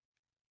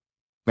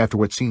After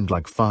what seemed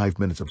like 5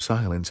 minutes of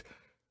silence,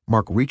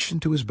 Mark reached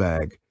into his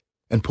bag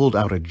and pulled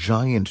out a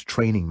giant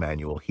training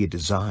manual he had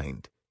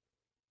designed.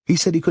 He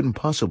said he couldn't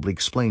possibly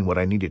explain what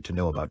I needed to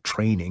know about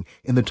training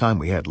in the time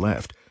we had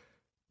left,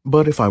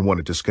 but if I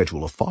wanted to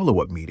schedule a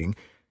follow-up meeting,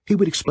 he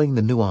would explain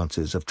the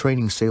nuances of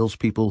training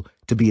salespeople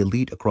to be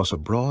elite across a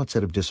broad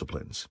set of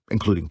disciplines,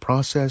 including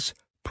process,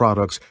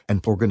 products,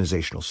 and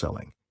organizational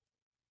selling.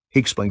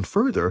 He explained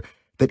further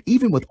that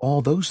even with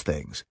all those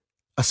things,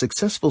 a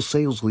successful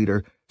sales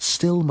leader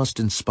still must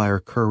inspire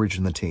courage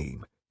in the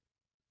team.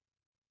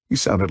 He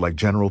sounded like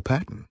General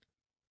Patton.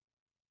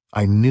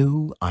 I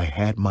knew I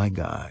had my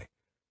guy.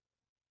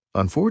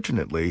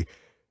 Unfortunately,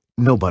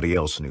 nobody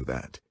else knew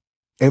that.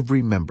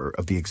 Every member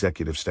of the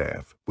executive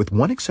staff, with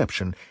one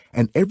exception,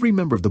 and every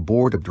member of the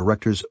board of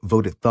directors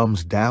voted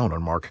thumbs down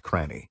on Mark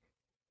Cranny.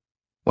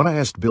 When I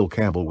asked Bill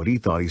Campbell what he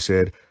thought, he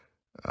said,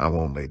 "I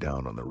won't lay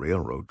down on the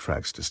railroad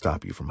tracks to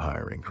stop you from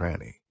hiring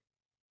Cranny."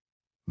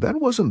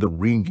 That wasn't the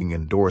ringing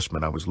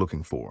endorsement I was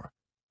looking for.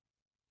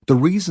 The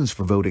reasons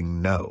for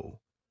voting no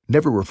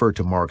never referred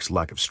to Mark's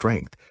lack of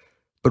strength,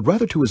 but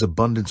rather to his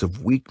abundance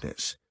of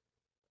weakness.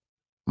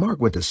 Mark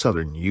went to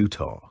southern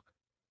Utah.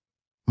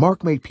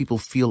 Mark made people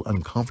feel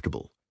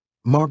uncomfortable.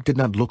 Mark did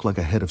not look like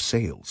a head of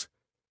sales.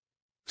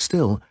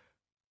 Still,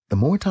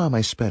 the more time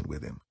I spent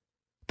with him,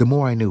 the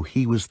more I knew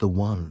he was the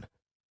one.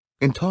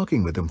 In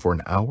talking with him for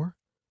an hour,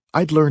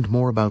 I'd learned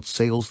more about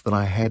sales than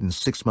I had in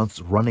 6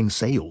 months running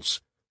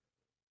sales.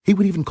 He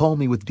would even call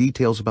me with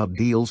details about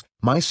deals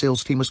my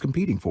sales team was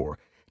competing for,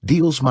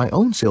 deals my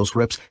own sales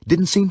reps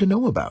didn't seem to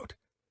know about.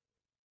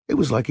 It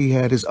was like he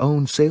had his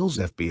own sales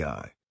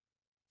FBI.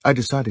 I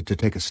decided to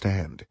take a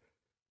stand.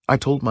 I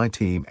told my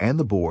team and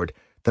the board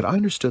that I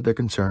understood their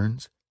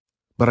concerns,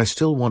 but I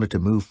still wanted to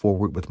move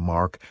forward with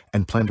Mark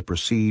and plan to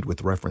proceed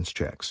with reference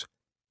checks.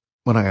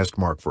 When I asked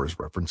Mark for his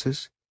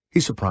references, he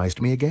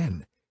surprised me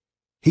again.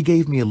 He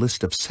gave me a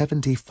list of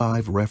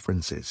 75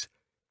 references.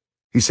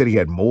 He said he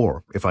had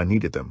more if I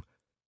needed them.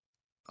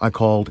 I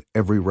called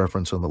every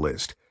reference on the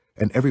list,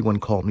 and everyone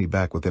called me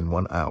back within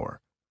 1 hour.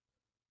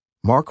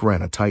 Mark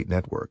ran a tight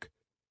network.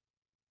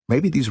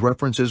 Maybe these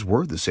references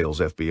were the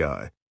sales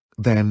FBI.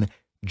 Then,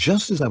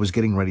 just as I was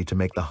getting ready to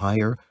make the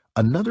hire,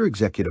 another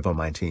executive on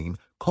my team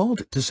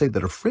called to say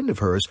that a friend of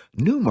hers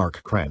knew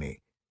Mark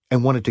Cranny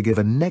and wanted to give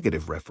a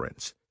negative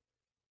reference.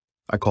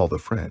 I called the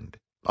friend,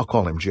 I'll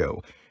call him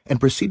Joe,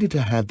 and proceeded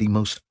to have the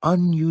most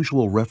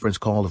unusual reference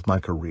call of my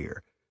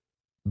career.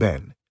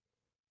 Ben: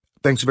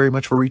 "Thanks very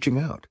much for reaching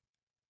out."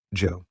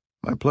 Joe: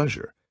 "My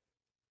pleasure."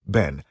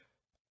 Ben: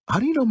 "How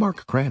do you know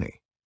Mark Cranny?"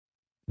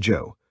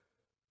 Joe: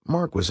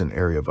 "Mark was an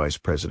area vice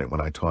president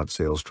when I taught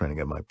sales training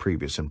at my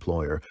previous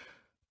employer.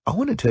 I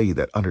want to tell you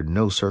that under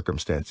no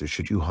circumstances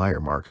should you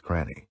hire Mark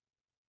Cranny."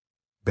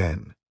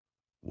 Ben: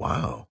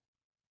 "Wow,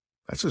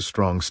 that's a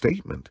strong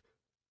statement.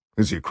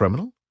 Is he a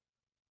criminal?"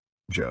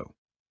 Joe: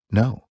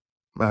 "No,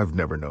 I've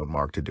never known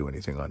Mark to do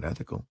anything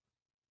unethical."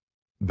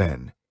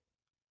 Ben: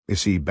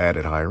 "Is he bad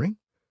at hiring?"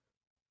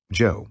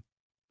 Joe: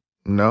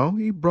 "No,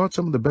 he brought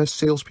some of the best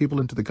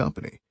salespeople into the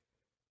company."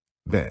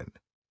 Ben: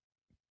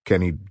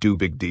 "Can he do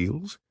big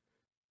deals?"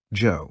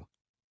 Joe: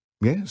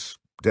 "Yes,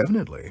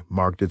 definitely.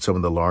 Mark did some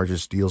of the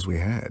largest deals we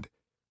had."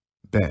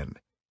 Ben: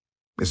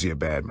 "Is he a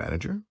bad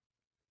manager?"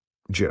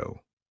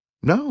 Joe: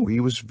 "No, he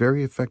was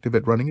very effective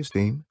at running his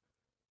team."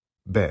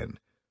 Ben: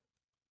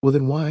 "Well,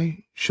 then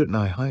why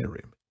shouldn't I hire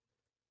him?"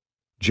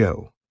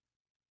 Joe: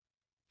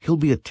 "He'll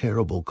be a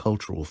terrible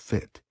cultural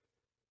fit."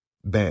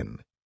 Ben: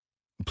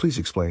 "Please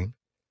explain."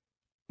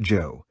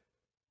 Joe: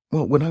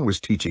 "Well, when I was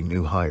teaching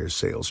new hires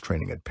sales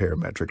training at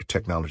Parametric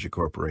Technology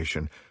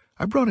Corporation,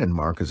 I brought in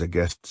Mark as a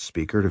guest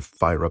speaker to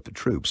fire up the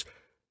troops.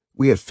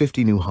 We had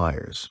 50 new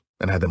hires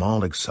and had them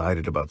all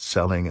excited about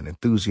selling and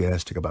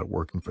enthusiastic about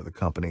working for the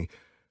company.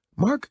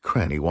 Mark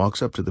Cranny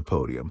walks up to the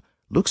podium,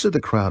 looks at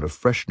the crowd of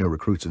fresh new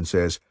recruits and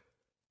says,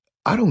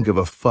 "I don't give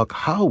a fuck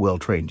how well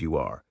trained you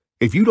are.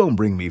 If you don't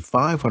bring me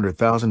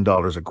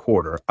 $500,000 a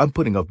quarter, I'm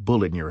putting a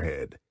bullet in your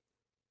head."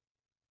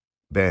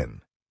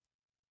 Ben: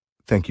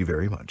 "Thank you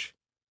very much."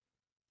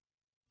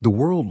 The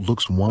world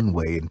looks one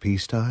way in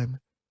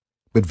peacetime,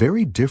 but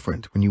very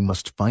different when you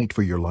must fight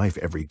for your life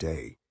every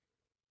day.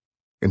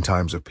 In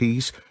times of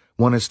peace,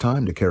 one has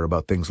time to care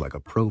about things like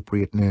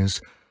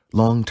appropriateness,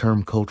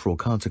 long-term cultural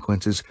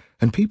consequences,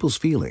 and people's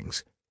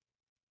feelings.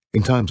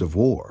 In times of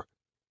war,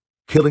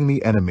 killing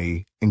the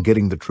enemy and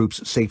getting the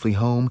troops safely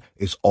home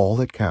is all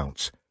that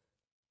counts.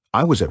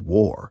 I was at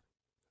war,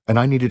 and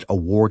I needed a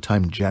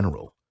wartime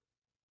general.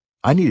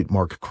 I needed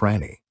Mark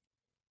Cranny.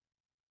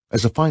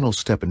 As a final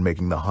step in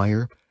making the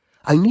hire,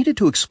 I needed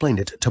to explain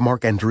it to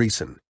Mark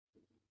Andreessen.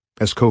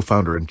 As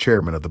co-founder and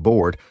chairman of the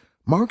board,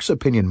 Mark's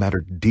opinion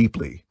mattered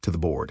deeply to the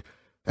board,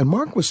 and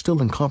Mark was still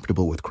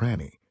uncomfortable with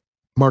Cranny.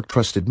 Mark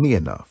trusted me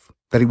enough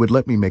that he would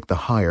let me make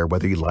the hire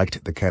whether he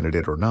liked the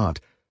candidate or not,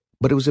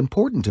 but it was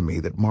important to me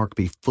that Mark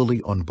be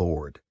fully on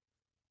board.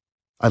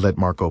 I let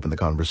Mark open the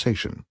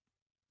conversation,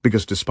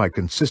 because despite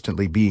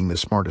consistently being the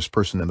smartest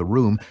person in the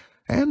room,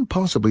 and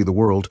possibly the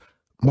world,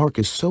 Mark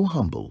is so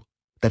humble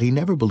that he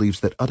never believes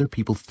that other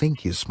people think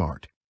he's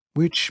smart,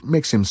 which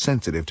makes him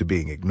sensitive to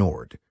being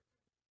ignored.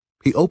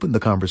 He opened the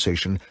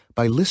conversation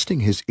by listing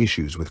his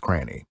issues with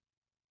Cranny.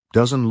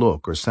 Doesn't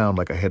look or sound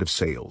like a head of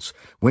sales,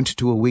 went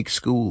to a weak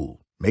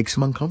school, makes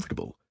him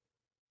uncomfortable.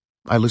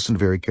 I listened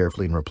very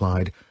carefully and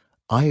replied,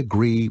 I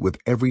agree with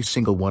every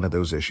single one of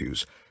those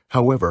issues.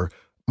 However,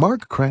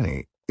 Mark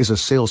Cranny is a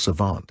sales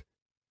savant.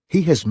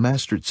 He has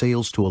mastered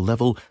sales to a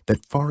level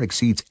that far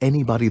exceeds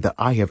anybody that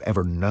I have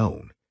ever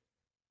known.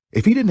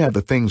 If he didn't have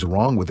the things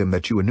wrong with him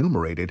that you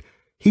enumerated,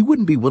 he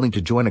wouldn't be willing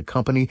to join a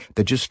company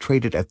that just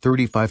traded at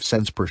 35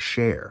 cents per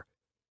share.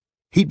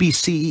 He'd be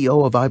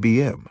CEO of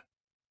IBM.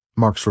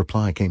 Mark's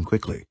reply came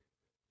quickly.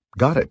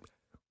 Got it.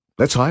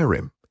 Let's hire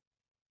him.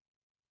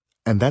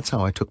 And that's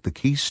how I took the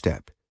key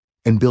step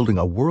in building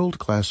a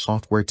world-class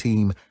software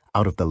team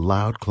out of the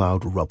loud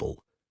cloud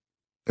rubble.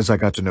 As I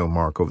got to know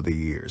Mark over the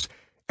years,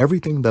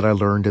 everything that I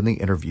learned in the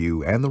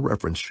interview and the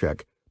reference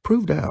check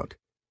proved out.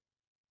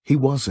 He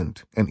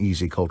wasn't an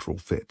easy cultural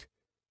fit,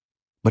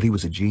 but he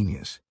was a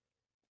genius.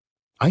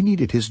 I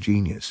needed his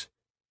genius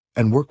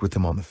and worked with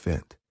him on the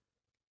fit.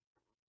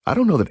 I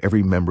don't know that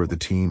every member of the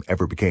team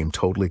ever became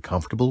totally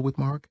comfortable with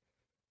Mark,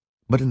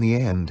 but in the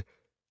end,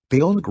 they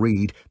all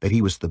agreed that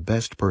he was the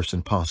best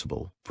person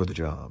possible for the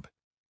job.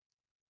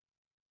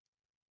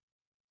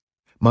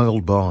 My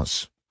old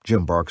boss,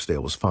 Jim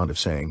Barksdale, was fond of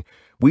saying,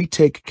 we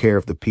take care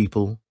of the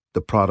people,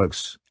 the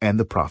products, and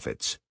the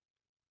profits,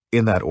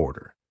 in that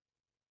order.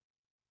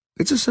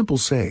 It's a simple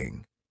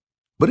saying,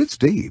 but it's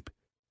deep.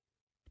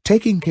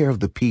 Taking care of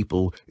the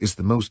people is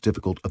the most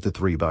difficult of the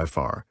three by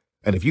far,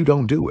 and if you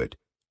don't do it,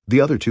 the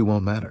other two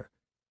won't matter.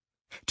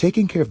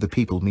 Taking care of the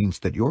people means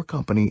that your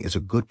company is a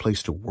good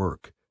place to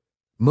work.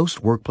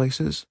 Most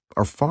workplaces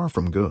are far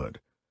from good.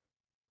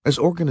 As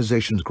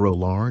organizations grow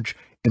large,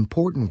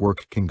 important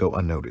work can go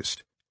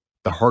unnoticed.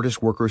 The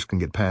hardest workers can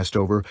get passed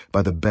over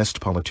by the best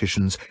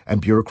politicians,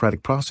 and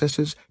bureaucratic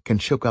processes can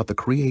choke out the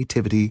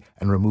creativity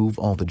and remove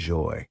all the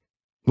joy.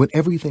 When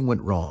everything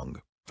went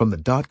wrong, from the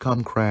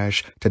dot-com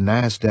crash to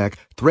NASDAQ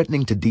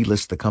threatening to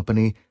delist the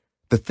company,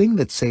 the thing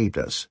that saved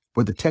us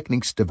were the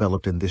techniques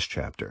developed in this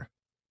chapter.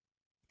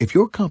 If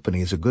your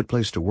company is a good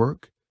place to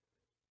work,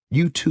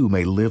 you too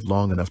may live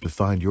long enough to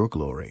find your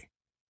glory.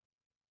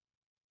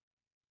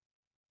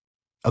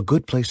 A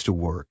good place to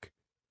work.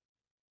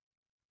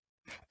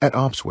 At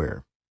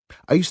Opsware,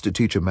 I used to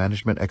teach a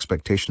management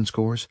expectations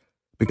course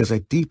because I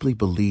deeply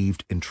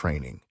believed in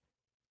training.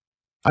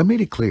 I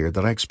made it clear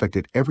that I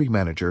expected every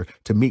manager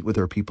to meet with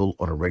their people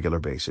on a regular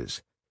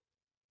basis.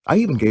 I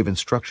even gave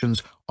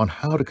instructions on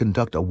how to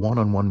conduct a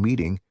one-on-one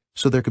meeting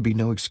so there could be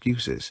no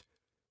excuses.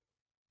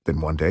 Then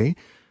one day,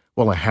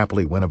 while I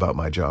happily went about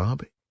my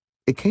job,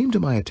 it came to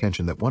my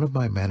attention that one of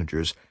my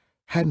managers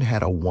hadn't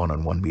had a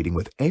one-on-one meeting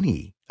with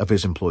any of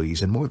his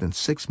employees in more than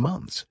 6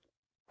 months.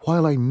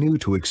 While I knew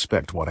to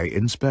expect what I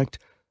inspect,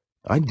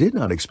 I did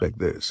not expect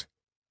this.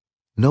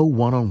 No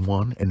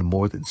one-on-one in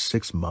more than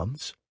 6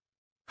 months?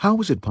 How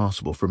was it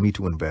possible for me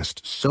to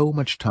invest so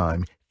much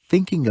time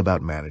thinking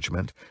about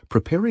management,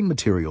 preparing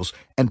materials,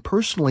 and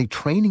personally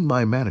training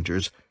my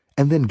managers,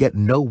 and then get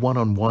no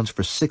one-on-ones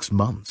for 6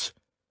 months?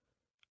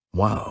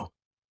 Wow,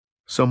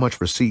 so much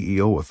for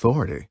CEO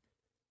authority.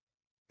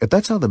 If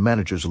that's how the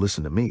managers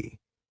listen to me,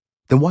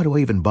 then why do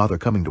I even bother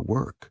coming to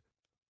work?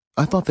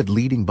 I thought that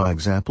leading by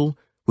example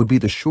would be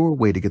the sure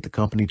way to get the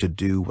company to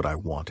do what I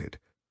wanted.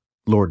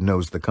 Lord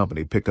knows the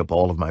company picked up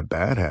all of my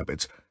bad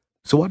habits,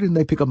 so why didn't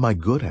they pick up my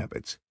good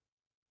habits?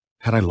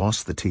 Had I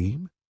lost the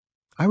team?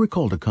 I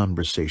recalled a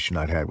conversation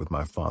I'd had with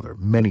my father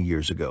many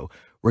years ago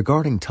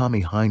regarding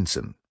Tommy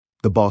Heinsohn,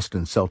 the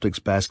Boston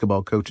Celtics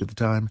basketball coach at the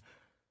time.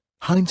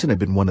 Heinsohn had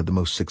been one of the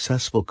most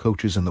successful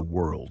coaches in the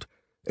world,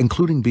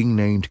 including being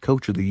named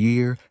Coach of the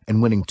Year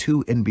and winning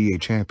 2 NBA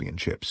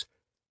championships.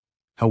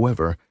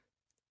 However,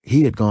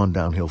 he had gone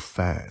downhill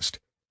fast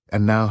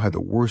and now had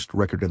the worst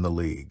record in the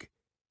league.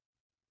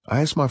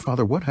 I asked my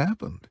father what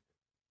happened.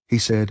 He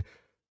said,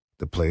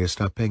 the players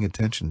stopped paying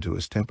attention to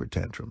his temper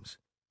tantrums.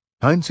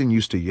 Heinsohn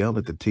used to yell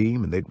at the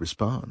team and they'd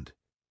respond.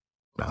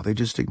 Now they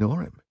just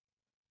ignore him.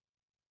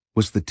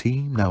 Was the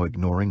team now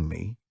ignoring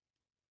me?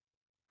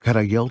 Had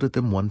I yelled at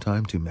them one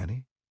time too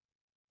many?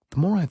 The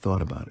more I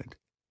thought about it,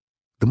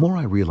 the more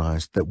I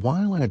realized that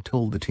while I had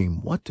told the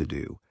team what to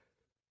do,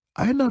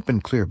 I had not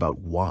been clear about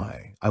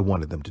why I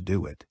wanted them to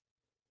do it.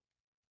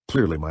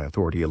 Clearly, my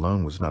authority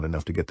alone was not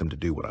enough to get them to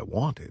do what I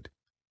wanted.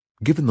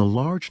 Given the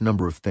large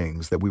number of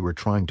things that we were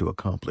trying to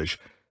accomplish,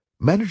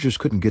 managers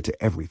couldn't get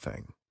to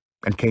everything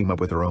and came up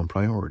with their own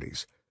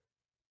priorities.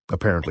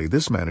 Apparently,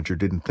 this manager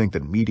didn't think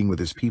that meeting with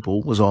his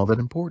people was all that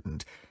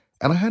important,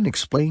 and I hadn't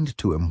explained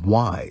to him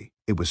why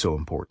it was so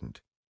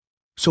important.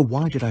 So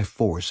why did I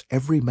force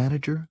every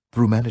manager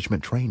through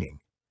management training?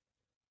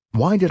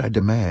 Why did I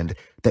demand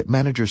that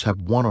managers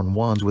have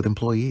one-on-ones with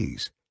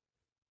employees?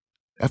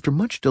 After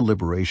much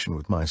deliberation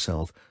with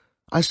myself,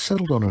 I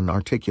settled on an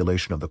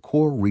articulation of the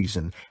core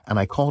reason, and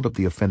I called up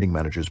the offending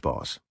manager's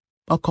boss.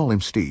 I'll call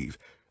him Steve,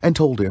 and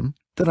told him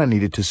that I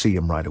needed to see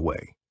him right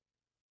away.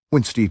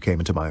 When Steve came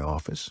into my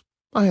office,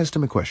 I asked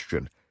him a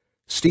question.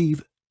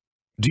 Steve,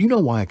 do you know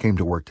why I came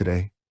to work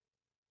today?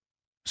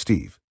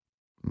 Steve,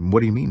 what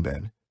do you mean,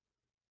 Ben?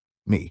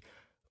 Me,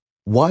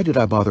 why did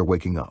I bother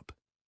waking up?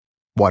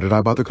 Why did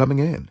I bother coming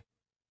in?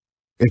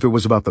 If it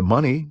was about the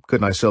money,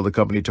 couldn't I sell the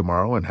company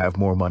tomorrow and have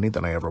more money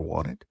than I ever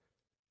wanted?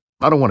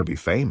 I don't want to be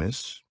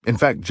famous. In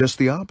fact, just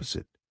the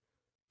opposite.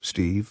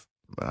 Steve,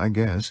 I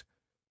guess.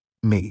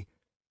 Me,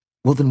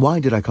 well then why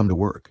did I come to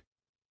work?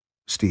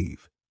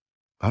 Steve,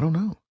 I don't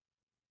know.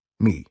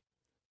 Me,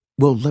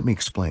 well let me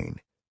explain.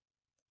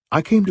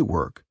 I came to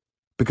work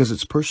because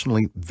it's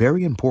personally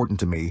very important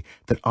to me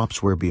that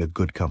Opsware be a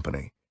good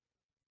company.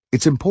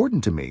 It's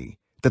important to me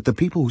that the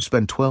people who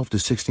spend 12 to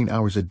 16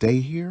 hours a day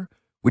here,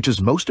 which is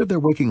most of their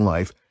waking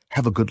life,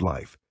 have a good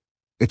life.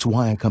 It's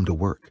why I come to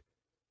work.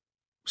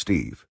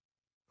 Steve,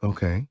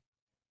 okay.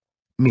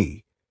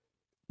 Me,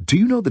 do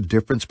you know the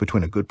difference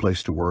between a good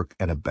place to work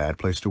and a bad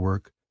place to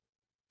work?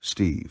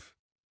 Steve,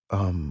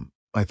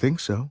 I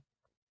think so.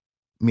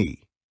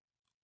 Me,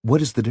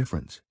 what is the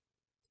difference?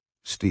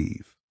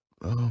 Steve,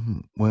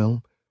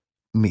 well,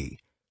 me,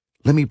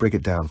 let me break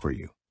it down for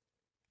you.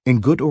 In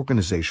good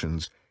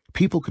organizations,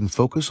 people can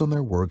focus on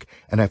their work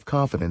and have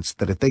confidence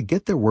that if they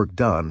get their work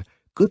done,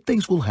 good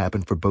things will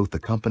happen for both the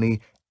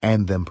company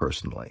and them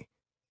personally.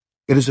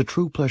 It is a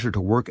true pleasure to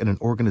work in an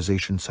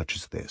organization such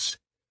as this.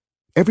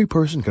 Every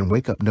person can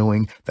wake up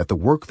knowing that the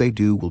work they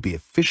do will be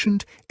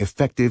efficient,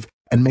 effective,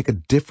 and make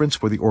a difference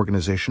for the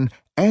organization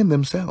and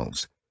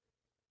themselves.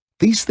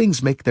 These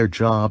things make their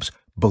jobs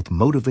both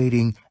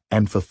motivating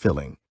and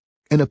fulfilling.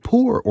 In a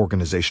poor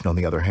organization, on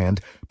the other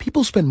hand,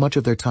 people spend much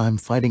of their time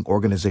fighting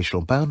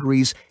organizational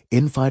boundaries,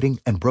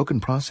 infighting, and broken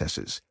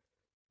processes.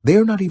 They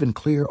are not even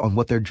clear on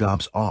what their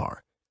jobs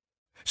are.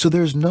 So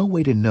there's no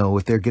way to know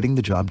if they're getting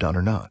the job done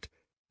or not.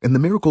 In the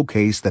miracle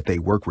case that they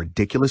work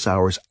ridiculous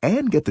hours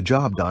and get the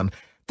job done,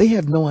 they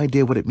have no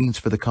idea what it means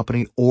for the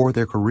company or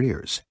their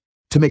careers.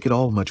 To make it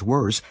all much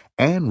worse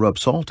and rub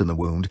salt in the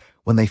wound,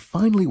 when they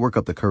finally work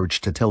up the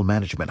courage to tell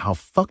management how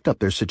fucked up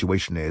their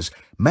situation is,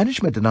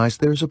 management denies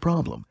there is a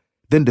problem,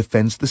 then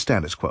defends the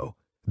status quo,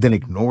 then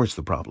ignores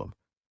the problem.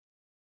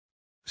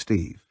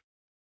 Steve,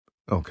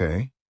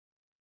 okay.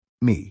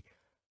 Me,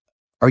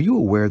 are you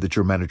aware that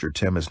your manager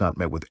Tim has not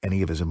met with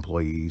any of his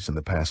employees in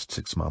the past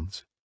 6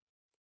 months?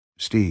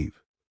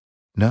 Steve,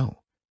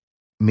 no.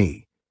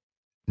 Me,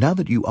 now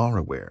that you are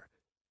aware,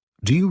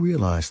 do you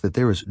realize that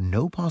there is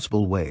no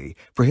possible way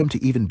for him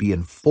to even be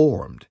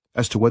informed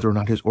as to whether or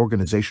not his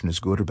organization is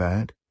good or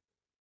bad?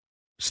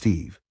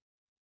 Steve,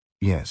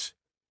 yes.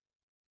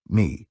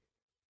 Me,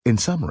 in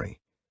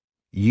summary,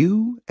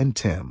 you and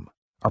Tim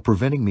are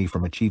preventing me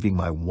from achieving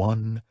my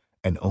one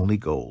and only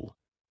goal.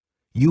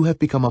 You have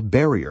become a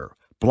barrier,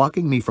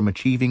 blocking me from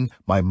achieving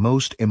my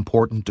most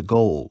important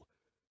goal.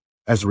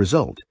 As a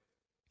result,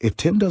 if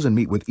Tim doesn't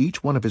meet with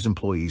each one of his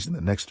employees in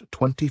the next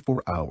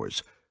 24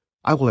 hours,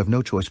 I will have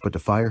no choice but to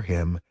fire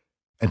him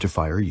and to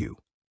fire you.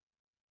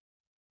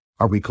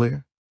 Are we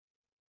clear?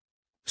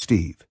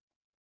 Steve.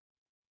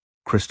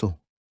 Crystal.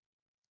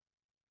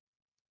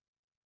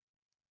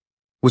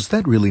 Was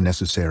that really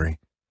necessary?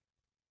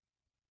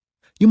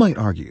 You might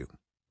argue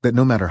that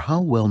no matter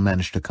how well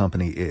managed a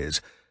company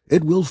is,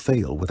 it will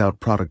fail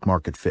without product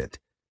market fit.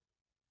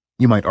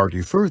 You might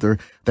argue further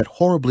that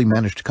horribly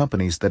managed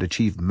companies that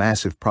achieve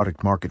massive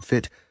product market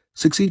fit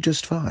succeed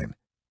just fine.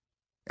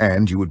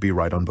 And you would be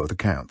right on both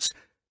accounts.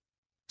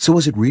 So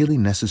was it really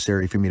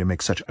necessary for me to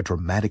make such a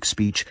dramatic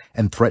speech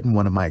and threaten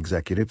one of my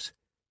executives?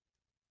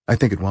 I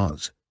think it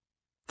was.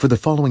 For the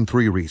following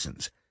 3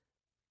 reasons.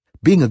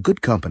 Being a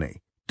good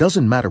company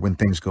doesn't matter when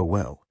things go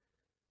well,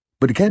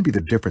 but it can be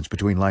the difference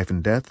between life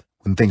and death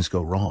when things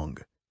go wrong.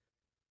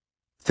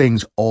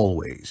 Things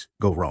always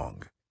go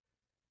wrong.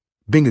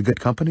 Being a good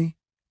company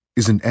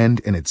is an end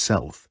in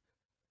itself.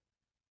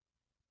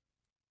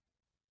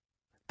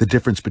 The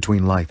difference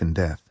between life and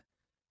death.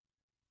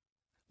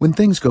 When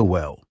things go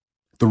well,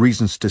 the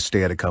reasons to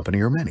stay at a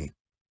company are many.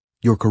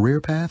 Your career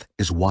path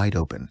is wide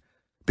open,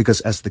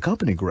 because as the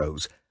company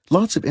grows,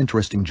 lots of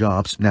interesting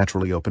jobs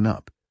naturally open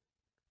up.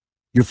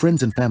 Your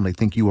friends and family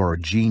think you are a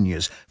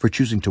genius for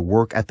choosing to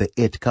work at the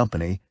IT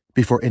company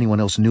before anyone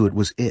else knew it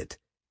was it.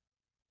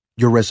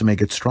 Your resume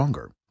gets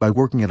stronger by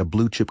working at a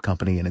blue-chip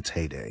company in its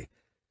heyday.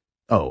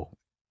 Oh,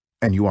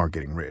 and you are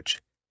getting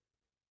rich.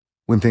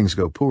 When things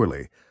go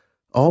poorly,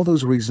 all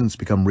those reasons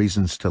become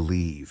reasons to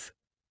leave.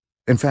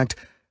 In fact,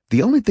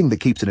 the only thing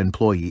that keeps an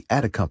employee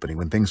at a company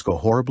when things go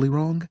horribly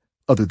wrong,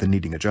 other than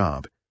needing a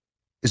job,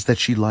 is that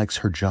she likes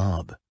her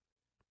job.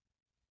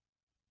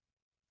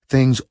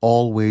 Things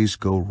always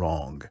go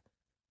wrong.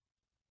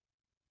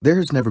 There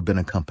has never been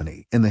a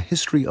company in the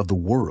history of the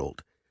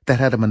world that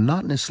had a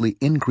monotonously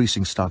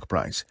increasing stock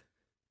price.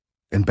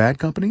 In bad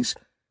companies,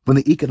 when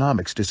the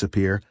economics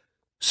disappear,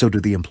 so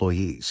do the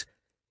employees.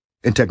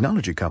 In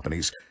technology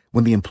companies,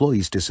 when the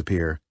employees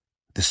disappear,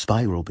 the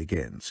spiral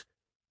begins.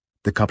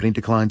 The company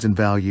declines in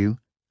value,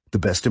 the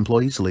best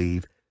employees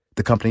leave,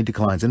 the company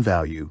declines in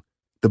value,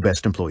 the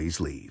best employees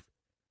leave.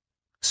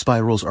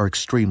 Spirals are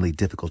extremely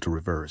difficult to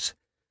reverse.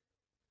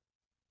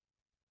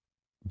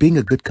 Being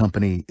a good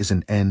company is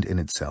an end in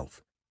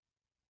itself.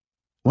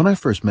 When I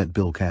first met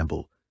Bill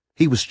Campbell,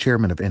 he was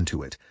chairman of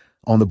Intuit,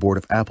 on the board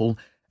of Apple,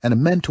 and a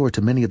mentor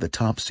to many of the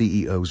top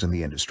CEOs in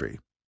the industry.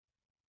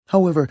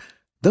 However,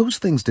 those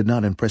things did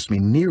not impress me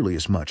nearly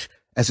as much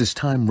as his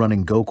time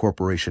running Go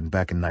Corporation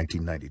back in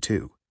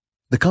 1992.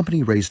 The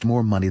company raised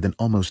more money than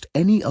almost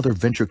any other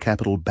venture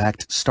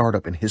capital-backed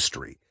startup in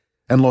history,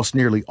 and lost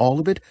nearly all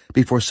of it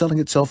before selling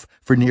itself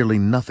for nearly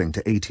nothing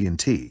to AT&T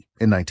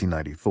in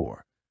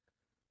 1994.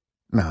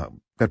 Now,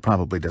 that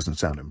probably doesn't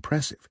sound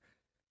impressive.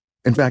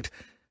 In fact,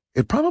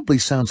 it probably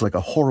sounds like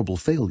a horrible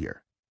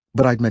failure,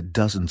 but I'd met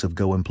dozens of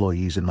Go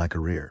employees in my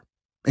career,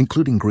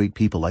 including great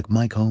people like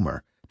Mike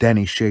Homer,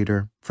 Danny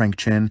Shader, Frank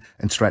Chen,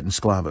 and Stratton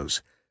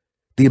Sklavos.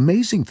 The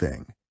amazing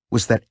thing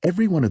was that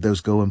every one of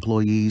those Go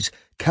employees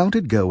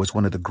counted Go as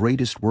one of the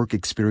greatest work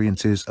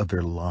experiences of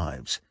their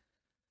lives.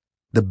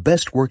 The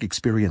best work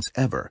experience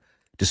ever,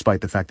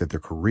 despite the fact that their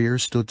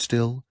careers stood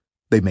still,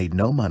 they made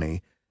no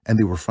money, and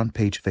they were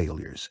front-page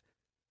failures.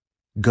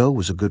 Go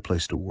was a good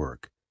place to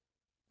work.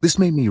 This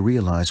made me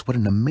realize what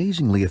an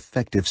amazingly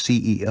effective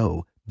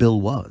CEO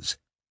Bill was.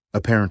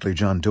 Apparently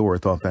John Doerr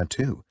thought that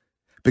too,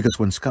 because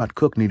when Scott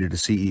Cook needed a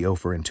CEO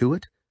for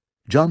Intuit,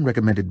 John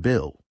recommended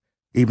Bill,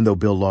 even though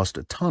Bill lost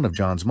a ton of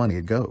John's money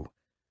at Go.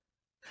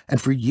 And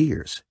for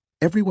years,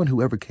 everyone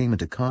who ever came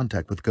into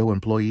contact with Go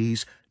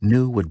employees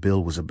knew what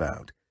Bill was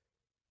about.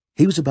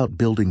 He was about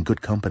building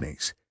good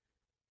companies.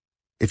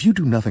 If you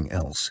do nothing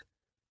else,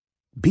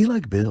 be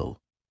like Bill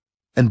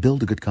and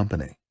build a good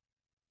company.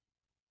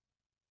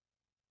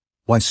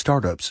 Why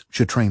startups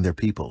should train their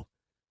people.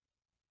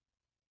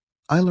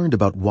 I learned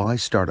about why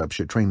startups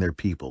should train their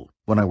people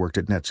when I worked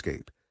at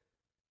Netscape.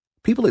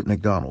 People at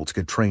McDonald's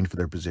get trained for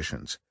their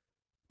positions,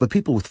 but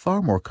people with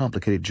far more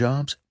complicated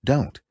jobs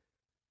don't.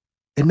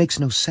 It makes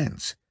no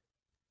sense.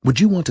 Would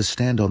you want to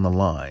stand on the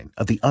line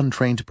of the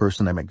untrained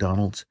person at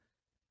McDonald's?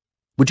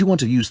 Would you want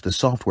to use the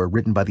software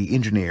written by the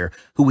engineer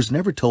who was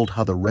never told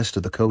how the rest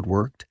of the code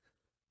worked?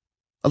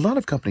 A lot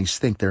of companies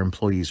think their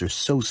employees are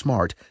so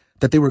smart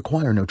that they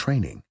require no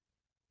training.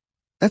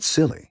 That's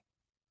silly.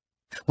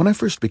 When I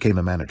first became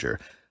a manager,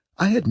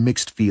 I had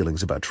mixed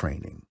feelings about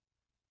training.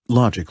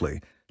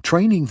 Logically,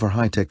 training for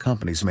high-tech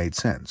companies made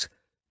sense,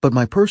 but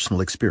my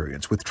personal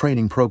experience with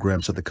training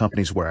programs at the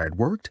companies where I had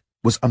worked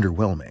was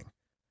underwhelming.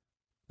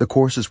 The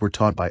courses were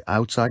taught by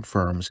outside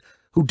firms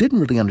who didn't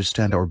really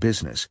understand our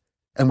business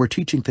and were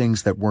teaching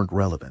things that weren't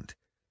relevant.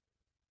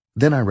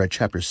 Then I read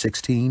Chapter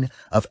 16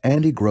 of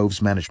Andy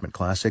Grove's management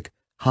classic,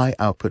 High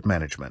Output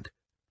Management,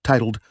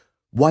 titled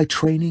Why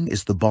Training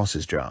is the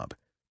Boss's Job,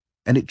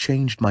 and it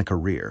changed my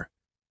career.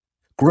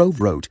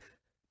 Grove wrote,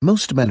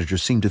 "Most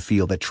managers seem to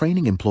feel that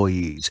training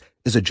employees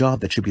is a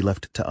job that should be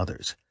left to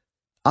others.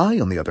 I,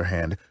 on the other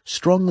hand,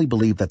 strongly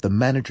believe that the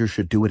manager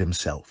should do it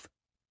himself."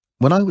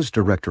 When I was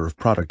director of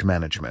product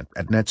management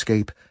at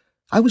Netscape,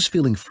 I was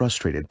feeling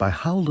frustrated by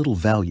how little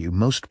value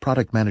most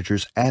product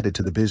managers added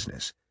to the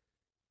business.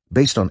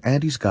 Based on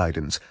Andy's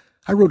guidance,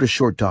 I wrote a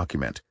short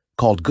document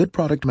called Good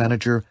Product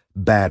Manager,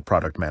 Bad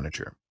Product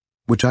Manager,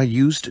 which I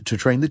used to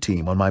train the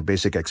team on my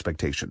basic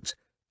expectations.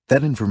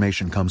 That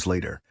information comes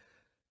later.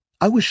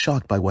 I was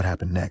shocked by what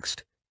happened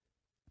next.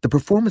 The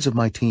performance of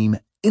my team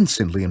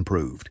instantly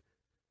improved.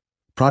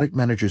 Product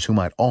managers whom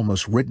I'd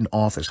almost written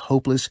off as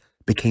hopeless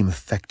became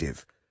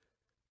effective.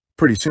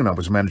 Pretty soon I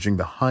was managing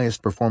the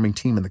highest performing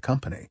team in the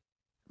company.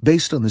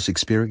 Based on this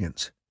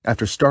experience,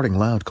 after starting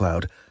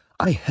LoudCloud,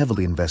 I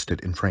heavily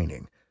invested in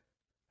training.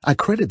 I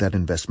credit that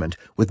investment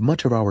with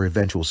much of our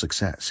eventual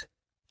success.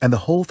 And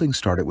the whole thing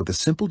started with a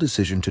simple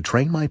decision to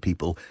train my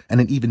people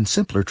and an even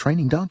simpler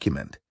training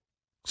document.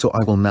 So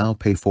I will now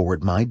pay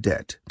forward my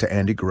debt to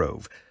Andy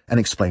Grove and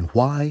explain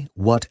why,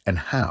 what, and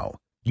how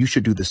you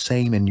should do the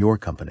same in your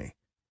company.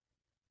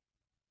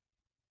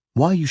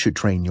 Why you should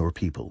train your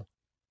people.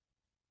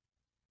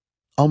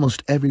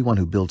 Almost everyone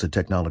who builds a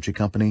technology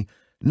company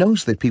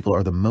knows that people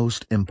are the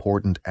most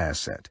important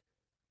asset.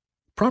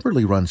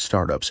 Properly run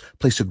startups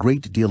place a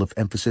great deal of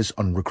emphasis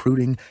on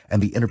recruiting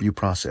and the interview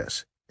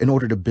process in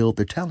order to build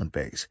their talent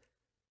base.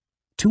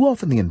 Too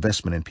often the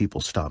investment in people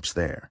stops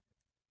there.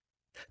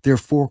 There are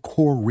 4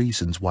 core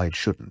reasons why it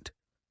shouldn't.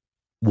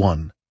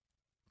 1.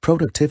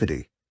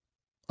 Productivity.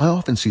 I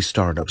often see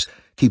startups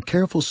keep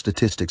careful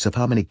statistics of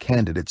how many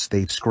candidates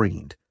they've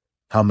screened,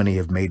 how many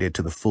have made it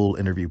to the full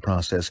interview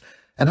process,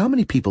 and how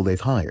many people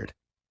they've hired.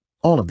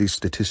 All of these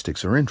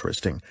statistics are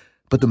interesting,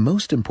 but the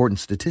most important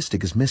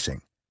statistic is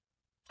missing.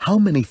 How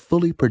many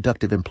fully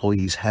productive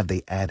employees have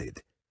they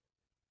added?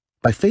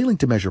 By failing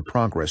to measure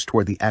progress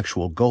toward the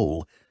actual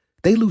goal,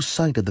 they lose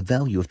sight of the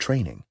value of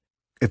training.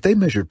 If they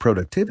measured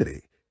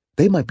productivity,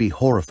 they might be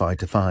horrified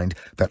to find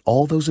that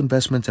all those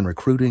investments in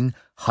recruiting,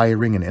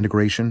 hiring, and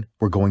integration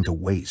were going to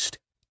waste.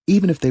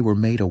 Even if they were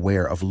made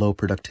aware of low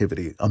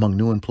productivity among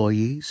new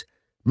employees,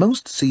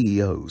 most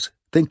CEOs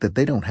think that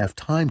they don't have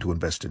time to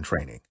invest in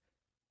training.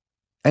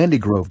 Andy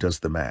Grove does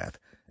the math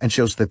and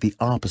shows that the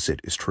opposite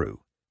is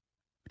true.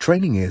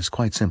 Training is,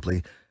 quite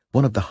simply,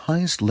 one of the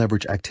highest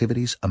leverage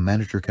activities a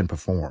manager can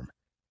perform.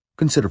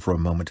 Consider for a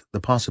moment the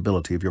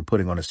possibility of your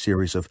putting on a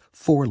series of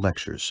 4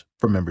 lectures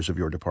for members of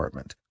your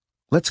department.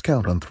 Let's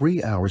count on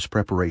 3 hours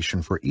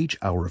preparation for each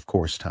hour of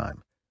course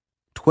time.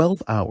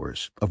 12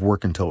 hours of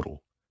work in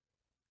total.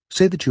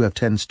 Say that you have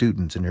 10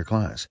 students in your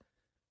class.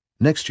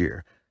 Next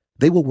year,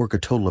 they will work a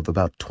total of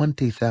about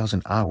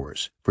 20,000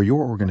 hours for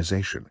your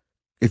organization.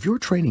 If your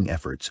training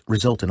efforts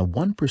result in a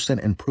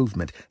 1%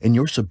 improvement in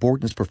your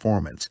subordinate's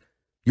performance,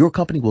 your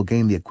company will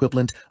gain the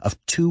equivalent of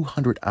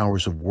 200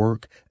 hours of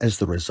work as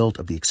the result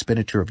of the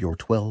expenditure of your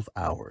 12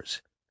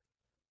 hours.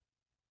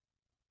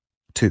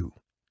 2.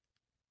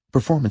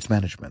 Performance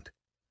management.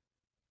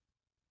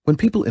 When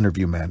people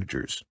interview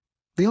managers,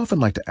 they often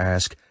like to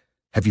ask,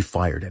 "Have you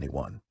fired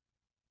anyone?"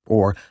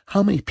 Or,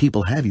 "How many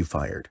people have you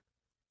fired?"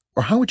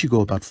 Or, "How would you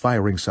go about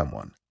firing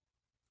someone?"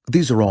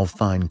 These are all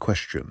fine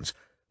questions,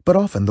 but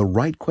often the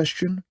right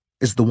question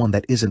is the one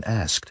that isn't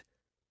asked.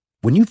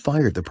 When you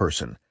fired the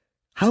person,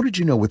 how did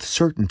you know with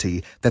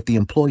certainty that the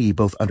employee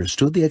both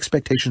understood the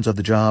expectations of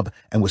the job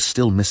and was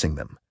still missing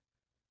them?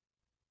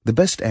 The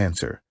best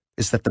answer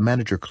is that the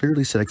manager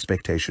clearly set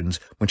expectations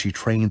when she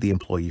trained the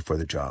employee for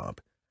the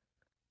job.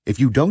 If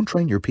you don't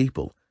train your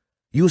people,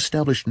 you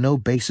establish no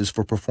basis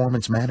for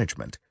performance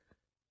management.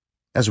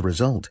 As a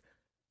result,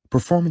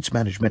 performance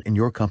management in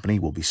your company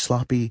will be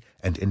sloppy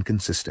and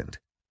inconsistent.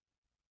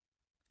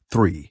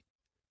 3.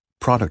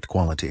 Product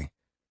quality.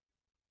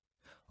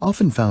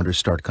 Often founders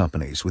start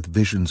companies with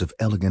visions of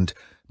elegant,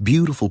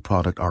 beautiful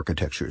product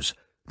architectures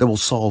that will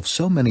solve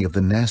so many of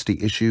the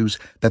nasty issues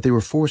that they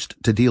were forced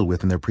to deal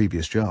with in their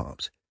previous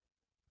jobs.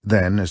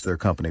 Then, as their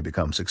company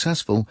becomes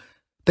successful,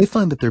 they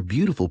find that their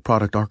beautiful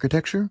product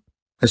architecture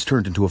has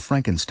turned into a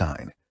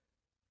Frankenstein.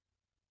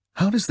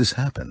 How does this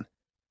happen?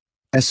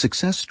 As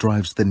success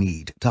drives the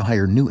need to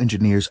hire new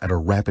engineers at a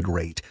rapid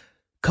rate,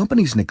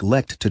 companies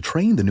neglect to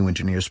train the new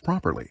engineers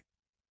properly.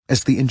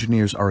 As the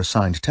engineers are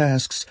assigned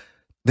tasks,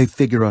 they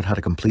figure out how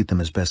to complete them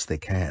as best they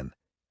can.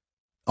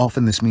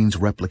 Often this means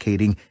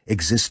replicating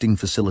existing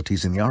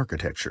facilities in the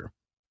architecture,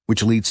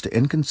 which leads to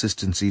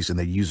inconsistencies in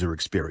the user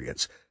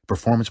experience,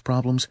 performance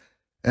problems,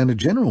 and a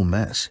general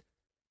mess.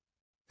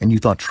 And you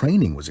thought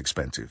training was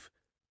expensive.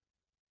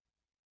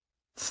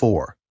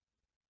 4.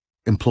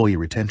 Employee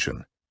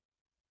retention.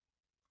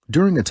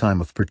 During a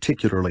time of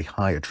particularly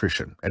high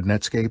attrition at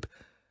Netscape,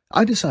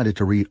 I decided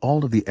to read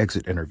all of the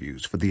exit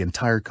interviews for the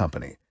entire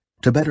company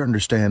to better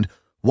understand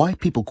why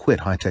people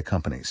quit high-tech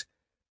companies.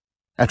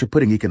 After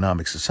putting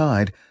economics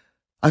aside,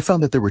 I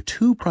found that there were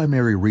 2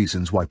 primary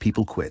reasons why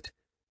people quit.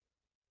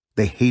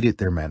 They hated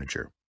their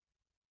manager.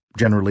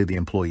 Generally, the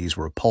employees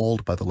were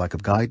appalled by the lack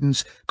of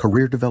guidance,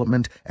 career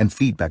development, and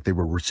feedback they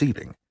were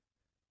receiving.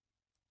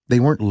 They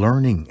weren't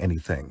learning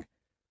anything.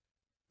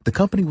 The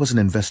company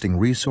wasn't investing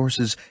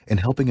resources in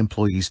helping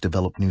employees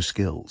develop new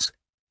skills.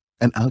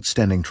 An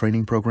outstanding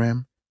training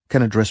program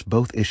can address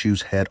both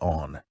issues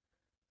head-on.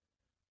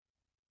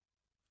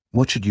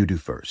 What should you do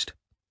first?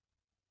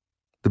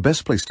 The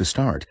best place to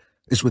start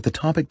is with the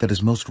topic that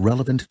is most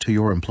relevant to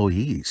your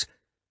employees,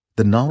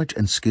 the knowledge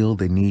and skill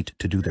they need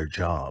to do their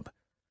job.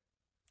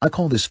 I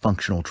call this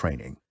functional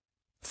training.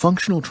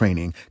 Functional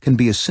training can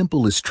be as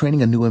simple as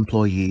training a new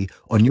employee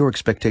on your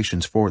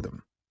expectations for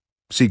them.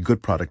 See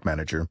Good Product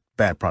Manager,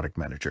 Bad Product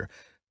Manager,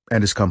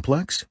 and as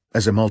complex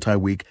as a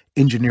multi-week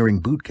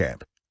engineering boot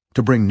camp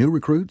to bring new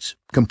recruits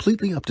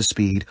completely up to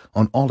speed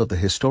on all of the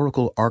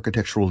historical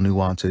architectural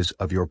nuances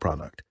of your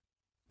product.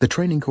 The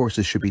training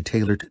courses should be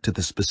tailored to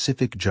the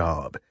specific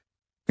job.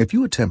 If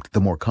you attempt the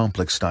more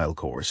complex style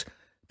course,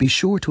 be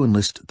sure to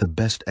enlist the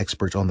best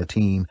experts on the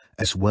team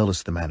as well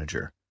as the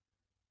manager.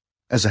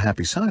 As a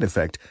happy side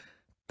effect,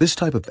 this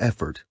type of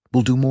effort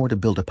will do more to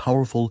build a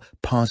powerful,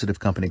 positive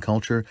company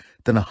culture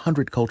than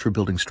 100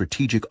 culture-building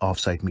strategic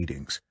off-site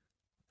meetings.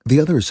 The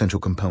other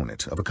essential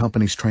component of a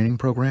company's training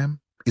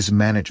program is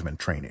management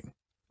training.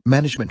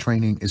 Management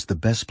training is the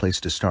best place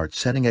to start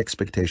setting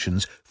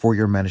expectations for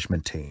your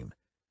management team.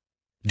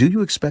 Do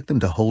you expect them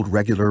to hold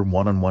regular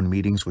one-on-one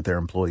meetings with their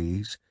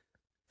employees?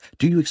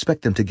 Do you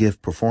expect them to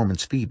give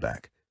performance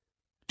feedback?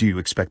 Do you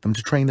expect them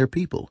to train their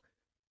people?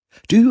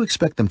 Do you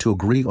expect them to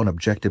agree on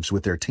objectives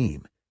with their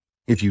team?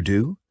 If you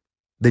do,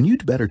 then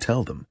you'd better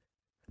tell them,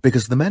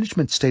 because the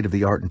management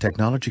state-of-the-art in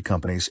technology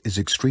companies is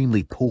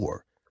extremely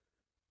poor.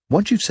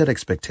 Once you've set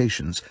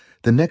expectations,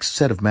 the next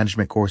set of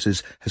management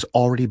courses has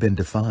already been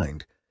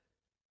defined.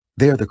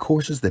 They are the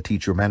courses that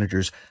teach your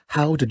managers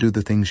how to do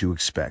the things you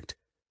expect,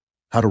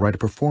 how to write a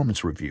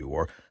performance review,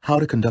 or how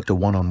to conduct a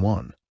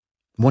one-on-one.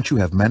 Once you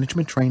have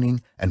management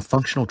training and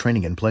functional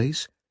training in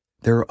place,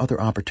 there are other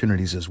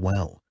opportunities as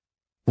well.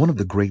 One of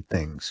the great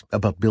things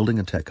about building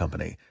a tech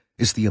company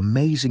is the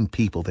amazing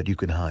people that you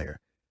can hire.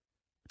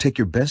 Take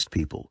your best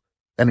people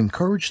and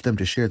encourage them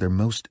to share their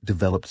most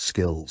developed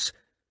skills.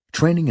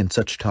 Training in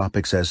such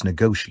topics as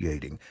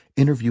negotiating,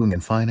 interviewing,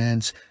 and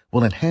finance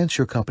will enhance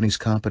your company's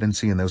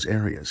competency in those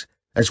areas,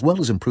 as well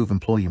as improve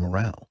employee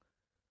morale.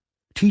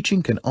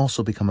 Teaching can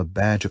also become a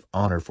badge of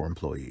honor for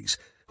employees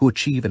who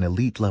achieve an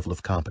elite level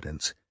of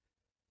competence.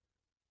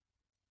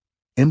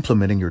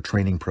 Implementing your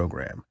training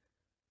program.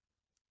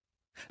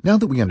 Now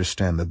that we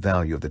understand the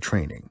value of the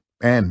training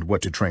and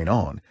what to train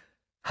on,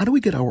 how do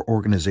we get our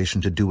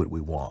organization to do what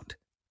we want?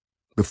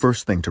 The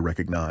first thing to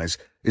recognize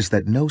is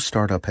that no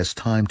startup has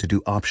time to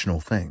do optional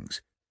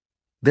things.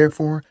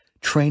 Therefore,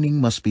 training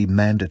must be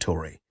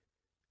mandatory.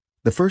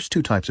 The first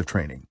two types of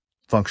training,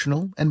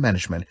 functional and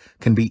management,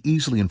 can be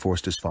easily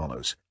enforced as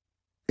follows.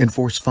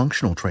 Enforce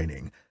functional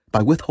training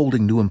by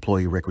withholding new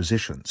employee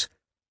requisitions.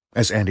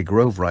 As Andy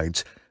Grove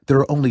writes, there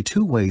are only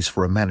two ways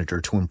for a manager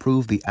to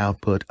improve the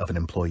output of an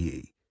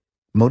employee: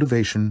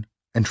 motivation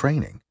and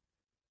training.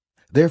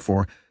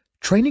 Therefore,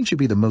 training should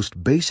be the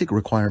most basic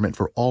requirement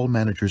for all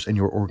managers in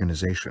your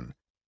organization.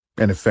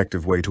 An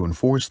effective way to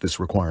enforce this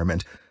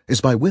requirement is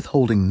by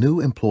withholding new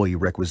employee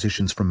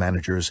requisitions from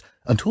managers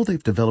until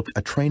they've developed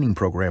a training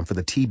program for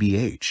the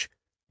TBH,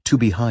 to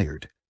be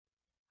hired.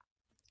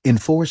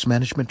 Enforce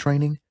management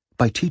training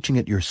by teaching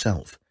it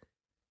yourself.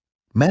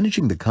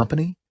 Managing the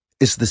company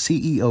is the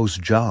CEO's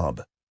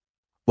job.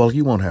 While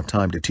you won't have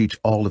time to teach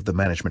all of the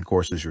management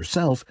courses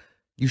yourself,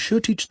 you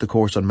should teach the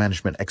course on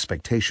management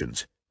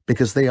expectations,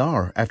 because they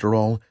are, after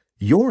all,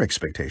 your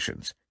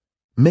expectations.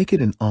 Make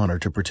it an honor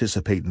to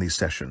participate in these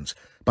sessions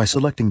by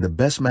selecting the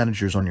best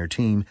managers on your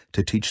team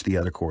to teach the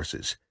other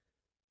courses.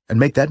 And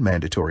make that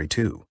mandatory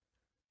too.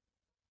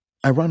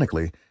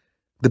 Ironically,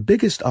 the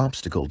biggest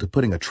obstacle to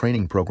putting a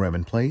training program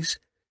in place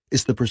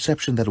is the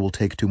perception that it will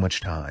take too much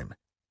time.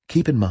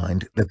 Keep in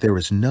mind that there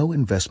is no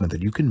investment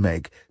that you can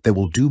make that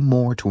will do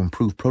more to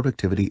improve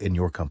productivity in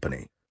your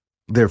company.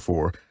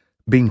 Therefore,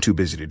 being too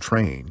busy to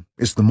train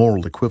is the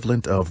moral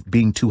equivalent of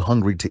being too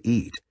hungry to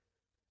eat.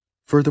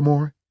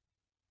 Furthermore,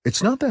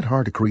 it's not that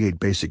hard to create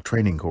basic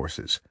training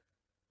courses.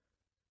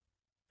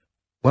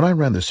 When I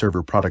ran the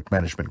server product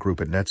management group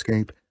at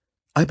Netscape,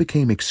 I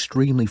became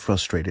extremely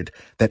frustrated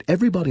that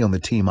everybody on the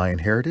team I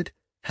inherited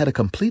had a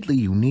completely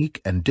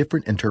unique and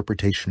different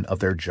interpretation of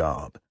their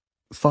job.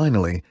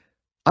 Finally,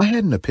 I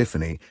had an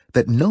epiphany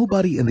that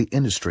nobody in the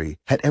industry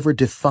had ever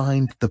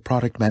defined the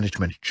product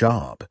management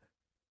job.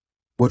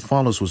 What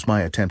follows was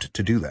my attempt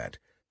to do that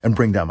and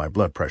bring down my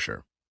blood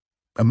pressure.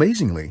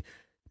 Amazingly,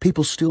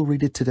 people still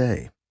read it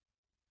today.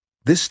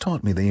 This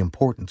taught me the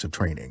importance of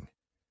training.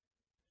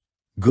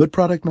 Good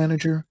product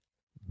manager,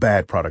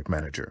 bad product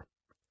manager.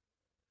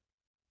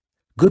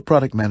 Good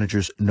product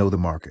managers know the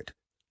market,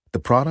 the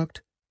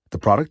product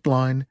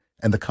line,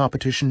 and the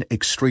competition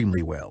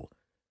extremely well,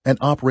 and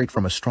operate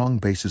from a strong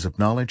basis of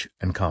knowledge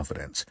and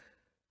confidence.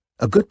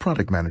 A good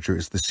product manager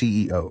is the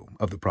CEO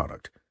of the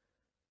product.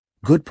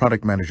 Good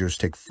product managers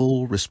take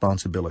full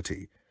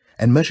responsibility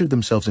and measure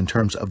themselves in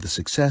terms of the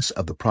success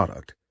of the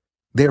product.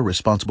 They are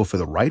responsible for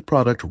the right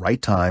product,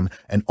 right time,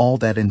 and all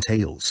that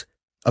entails.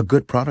 A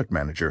good product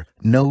manager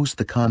knows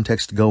the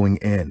context going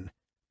in,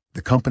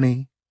 the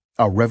company,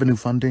 our revenue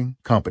funding,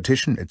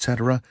 competition,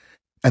 etc.,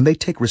 and they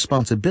take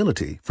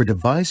responsibility for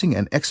devising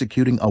and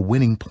executing a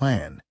winning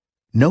plan.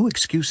 No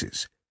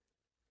excuses.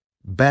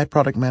 Bad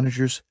product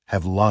managers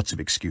have lots of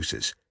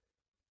excuses.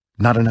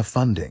 Not enough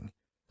funding.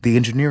 The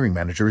engineering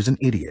manager is an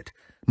idiot.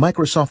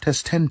 Microsoft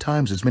has 10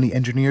 times as many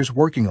engineers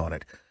working on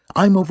it.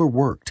 I'm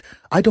overworked.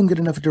 I don't get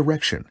enough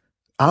direction.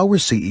 Our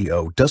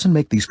CEO doesn't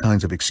make these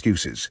kinds of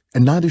excuses,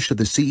 and neither should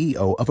the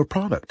CEO of a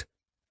product.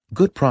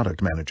 Good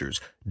product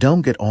managers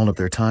don't get all of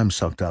their time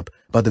sucked up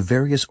by the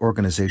various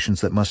organizations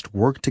that must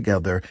work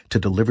together to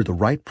deliver the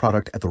right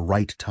product at the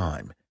right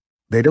time.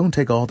 They don't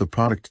take all the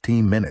product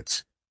team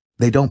minutes.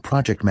 They don't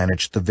project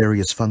manage the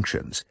various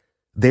functions.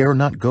 They are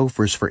not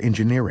gophers for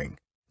engineering.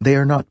 They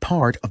are not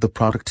part of the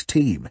product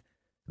team.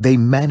 They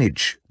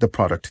manage the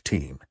product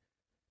team.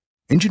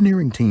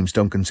 Engineering teams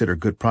don't consider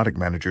good product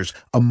managers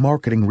a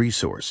marketing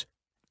resource.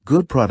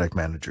 Good product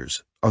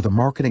managers are the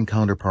marketing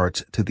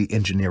counterparts to the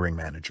engineering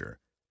manager.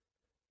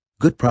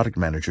 Good product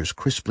managers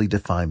crisply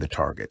define the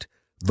target,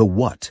 the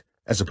what,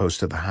 as opposed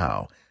to the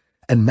how,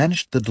 and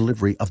manage the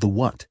delivery of the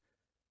what.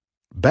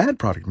 Bad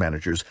product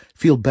managers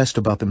feel best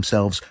about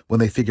themselves when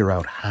they figure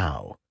out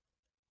how.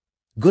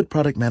 Good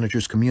product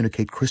managers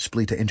communicate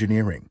crisply to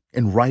engineering,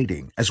 in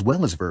writing as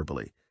well as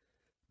verbally.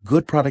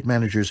 Good product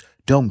managers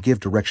don't give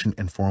direction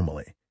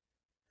informally.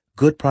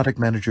 Good product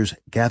managers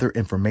gather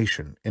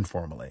information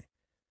informally.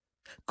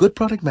 Good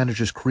product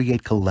managers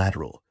create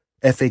collateral,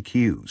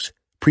 FAQs,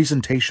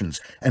 presentations,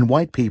 and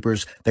white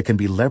papers that can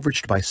be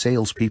leveraged by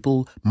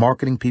salespeople,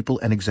 marketing people,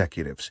 and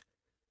executives.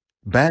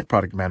 Bad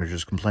product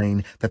managers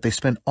complain that they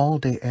spend all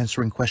day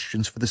answering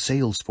questions for the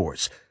sales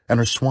force and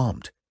are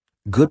swamped.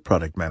 Good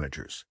product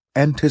managers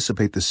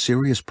anticipate the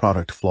serious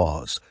product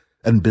flaws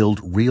and build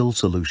real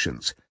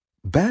solutions.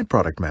 Bad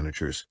product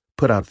managers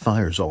put out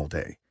fires all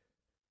day.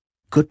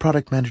 Good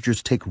product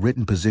managers take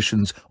written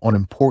positions on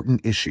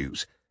important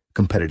issues,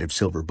 competitive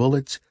silver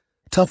bullets,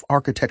 tough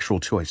architectural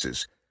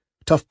choices,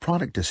 tough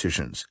product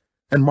decisions,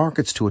 and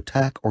markets to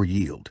attack or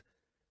yield.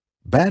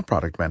 Bad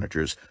product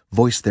managers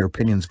voice their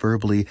opinions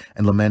verbally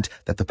and lament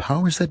that the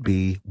powers that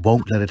be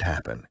won't let it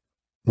happen.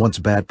 Once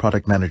bad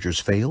product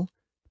managers fail,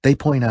 they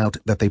point out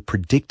that they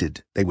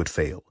predicted they would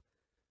fail.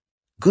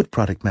 Good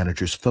product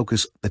managers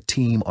focus the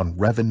team on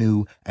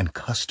revenue and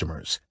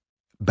customers.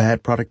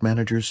 Bad product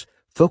managers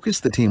Focus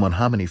the team on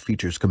how many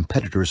features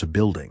competitors are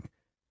building.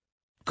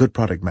 Good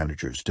product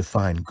managers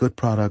define good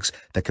products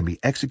that can be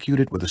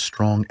executed with a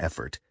strong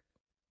effort.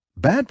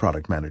 Bad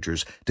product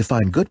managers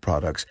define good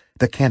products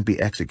that can't be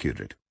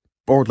executed,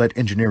 or let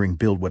engineering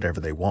build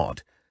whatever they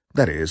want.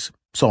 That is,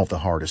 solve the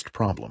hardest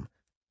problem.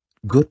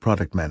 Good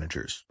product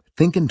managers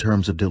think in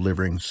terms of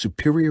delivering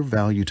superior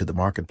value to the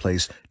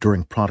marketplace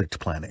during product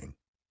planning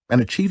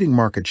and achieving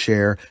market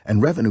share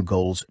and revenue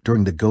goals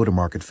during the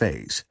go-to-market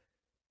phase.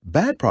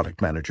 Bad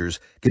product managers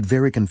get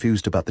very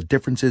confused about the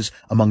differences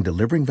among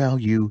delivering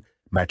value,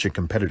 matching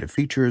competitive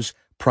features,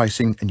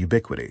 pricing, and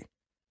ubiquity.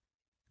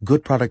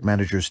 Good product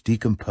managers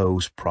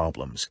decompose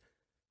problems.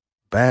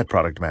 Bad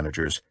product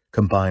managers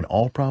combine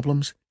all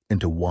problems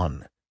into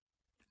one.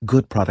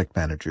 Good product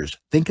managers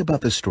think about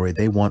the story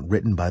they want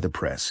written by the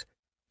press.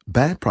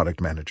 Bad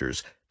product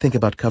managers think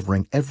about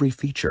covering every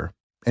feature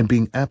and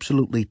being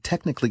absolutely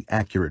technically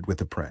accurate with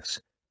the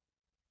press.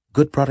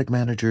 Good product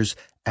managers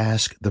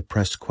ask the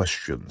press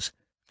questions.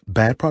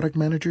 Bad product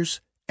managers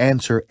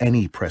answer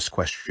any press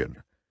question.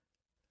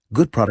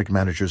 Good product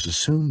managers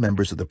assume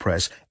members of the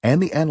press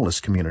and the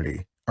analyst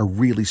community are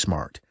really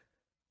smart.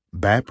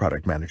 Bad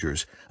product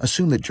managers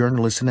assume that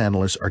journalists and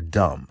analysts are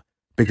dumb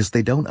because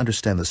they don't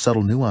understand the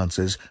subtle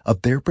nuances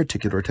of their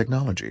particular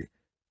technology.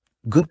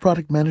 Good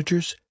product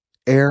managers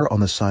err on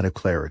the side of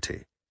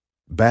clarity.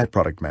 Bad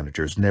product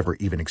managers never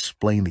even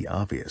explain the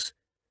obvious.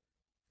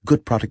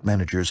 Good product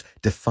managers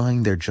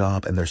define their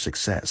job and their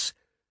success.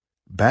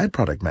 Bad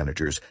product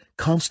managers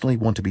constantly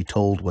want to be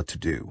told what to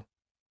do.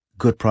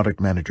 Good product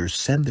managers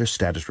send their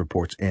status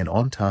reports in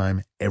on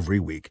time every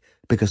week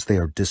because they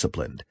are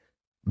disciplined.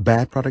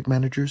 Bad product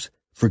managers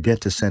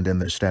forget to send in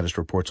their status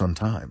reports on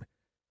time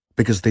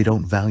because they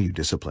don't value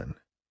discipline.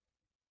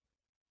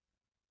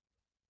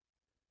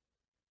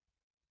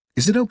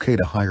 Is it okay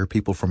to hire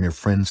people from your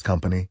friend's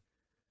company?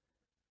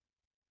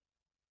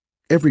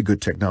 Every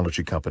good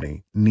technology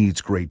company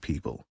needs great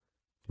people.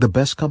 The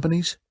best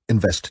companies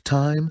invest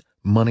time,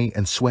 money,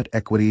 and sweat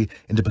equity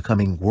into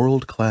becoming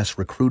world-class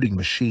recruiting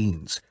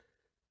machines.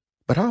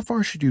 But how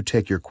far should you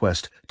take your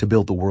quest to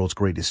build the world's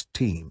greatest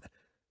team?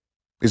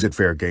 Is it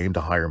fair game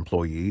to hire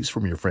employees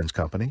from your friend's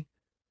company?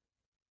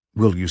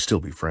 Will you still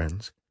be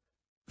friends?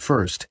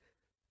 First,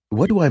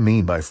 what do I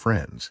mean by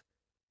friends?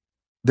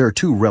 There are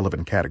two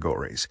relevant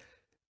categories: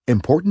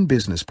 important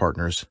business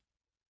partners,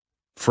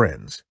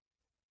 friends.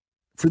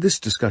 For this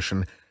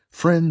discussion,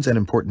 friends and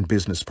important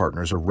business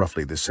partners are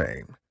roughly the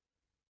same.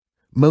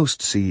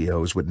 Most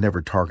CEOs would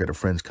never target a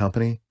friend's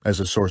company as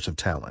a source of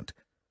talent.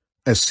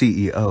 As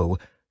CEO,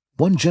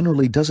 one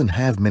generally doesn't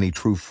have many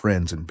true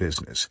friends in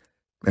business,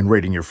 and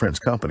raiding your friend's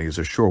company is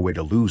a sure way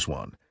to lose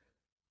one.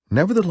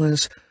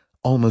 Nevertheless,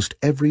 almost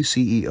every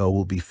CEO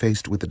will be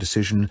faced with the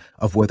decision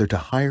of whether to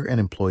hire an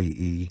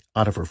employee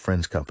out of her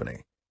friend's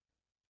company.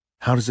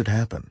 How does it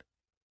happen?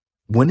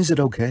 When is it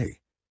okay?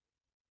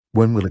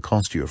 When will it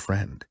cost you a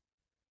friend?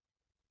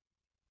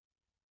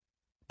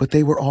 But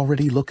they were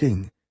already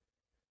looking.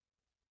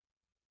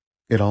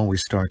 It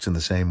always starts in the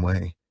same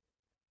way.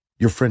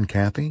 Your friend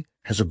Kathy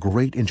has a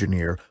great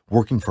engineer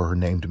working for her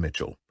named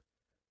Mitchell.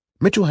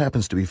 Mitchell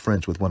happens to be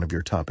friends with one of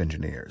your top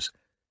engineers.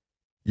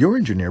 Your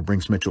engineer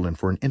brings Mitchell in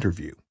for an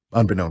interview,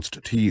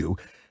 unbeknownst to you,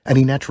 and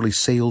he naturally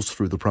sails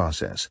through the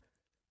process.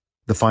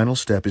 The final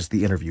step is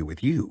the interview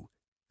with you,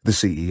 the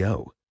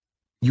CEO.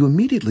 You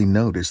immediately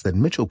notice that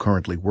Mitchell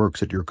currently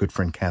works at your good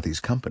friend Kathy's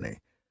company.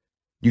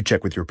 You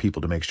check with your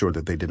people to make sure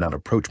that they did not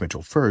approach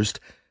Mitchell first,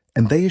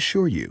 and they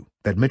assure you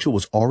that Mitchell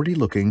was already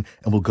looking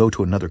and will go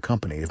to another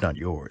company if not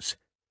yours.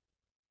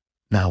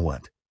 Now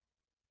what?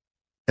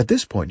 At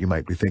this point, you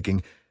might be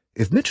thinking,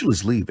 if Mitchell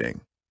is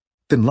leaving,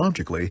 then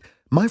logically,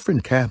 my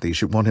friend Kathy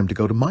should want him to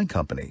go to my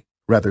company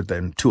rather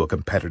than to a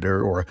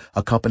competitor or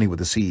a company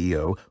with a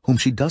CEO whom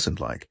she doesn't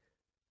like.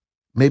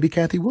 Maybe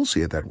Kathy will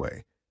see it that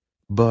way,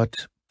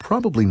 but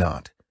probably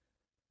not.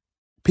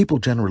 People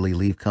generally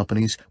leave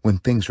companies when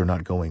things are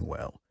not going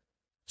well,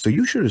 so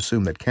you should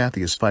assume that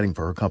Kathy is fighting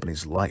for her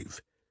company's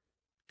life.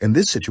 In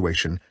this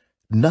situation,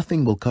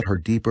 nothing will cut her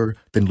deeper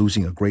than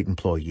losing a great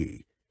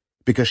employee,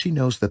 because she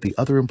knows that the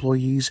other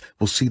employees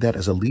will see that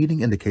as a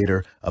leading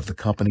indicator of the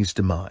company's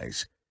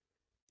demise.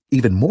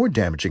 Even more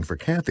damaging for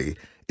Kathy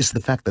is the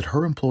fact that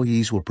her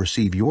employees will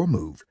perceive your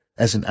move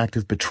as an act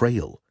of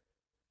betrayal.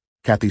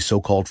 Kathy's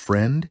so-called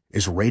friend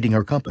is raiding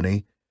her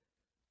company.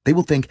 They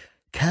will think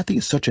Kathy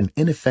is such an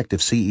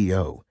ineffective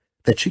CEO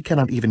that she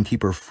cannot even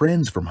keep her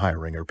friends from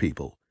hiring her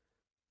people.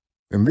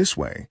 In this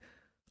way,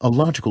 a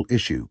logical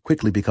issue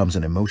quickly becomes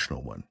an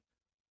emotional one.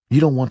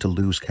 You don't want to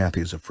lose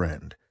Kathy as a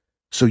friend,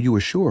 so you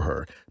assure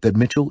her that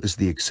Mitchell is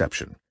the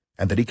exception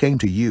and that he came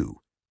to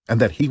you, and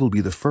that he will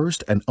be the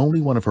first and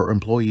only one of her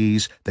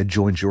employees that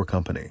joins your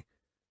company.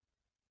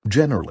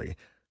 Generally,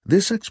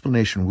 this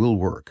explanation will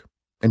work,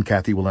 and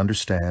Kathy will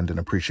understand and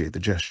appreciate the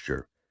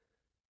gesture.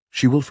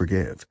 She will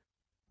forgive,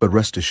 but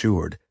rest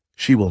assured,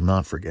 she will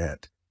not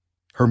forget.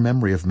 Her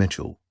memory of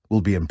Mitchell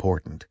will be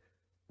important,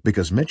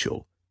 because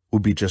Mitchell will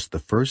be just the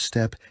first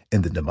step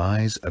in the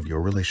demise of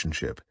your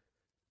relationship.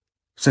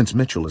 Since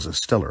Mitchell is a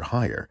stellar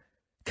hire,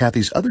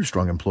 Kathy's other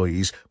strong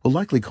employees will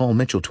likely call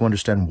Mitchell to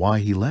understand why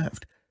he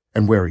left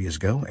and where he is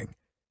going.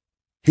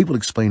 He will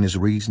explain his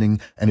reasoning,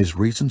 and his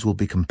reasons will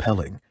be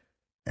compelling.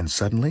 And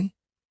suddenly,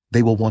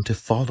 they will want to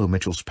follow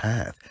Mitchell's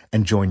path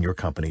and join your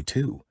company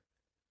too.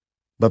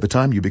 By the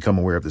time you become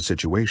aware of the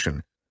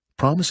situation,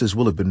 promises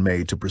will have been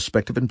made to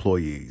prospective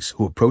employees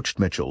who approached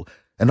Mitchell,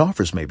 and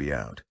offers may be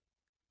out.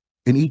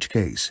 In each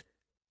case,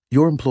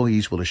 your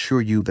employees will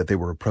assure you that they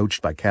were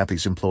approached by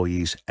Kathy's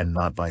employees and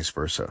not vice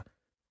versa.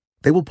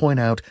 They will point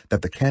out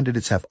that the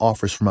candidates have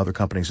offers from other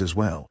companies as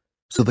well,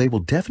 so they will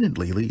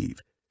definitely leave,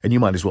 and you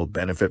might as well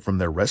benefit from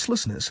their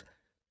restlessness.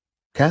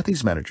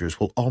 Kathy's managers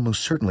will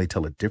almost certainly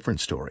tell a different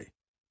story.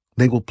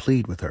 They will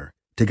plead with her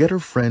to get her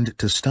friend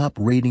to stop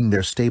raiding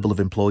their stable of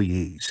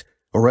employees,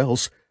 or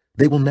else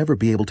they will never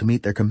be able to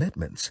meet their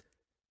commitments.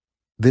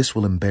 This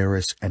will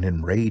embarrass and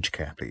enrage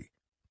Kathy.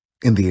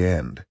 In the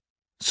end,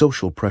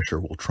 social pressure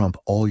will trump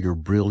all your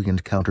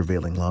brilliant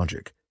countervailing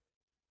logic.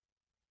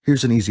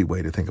 Here's an easy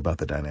way to think about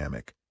the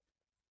dynamic.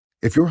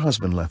 If your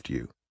husband left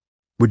you,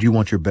 would you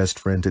want your best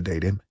friend to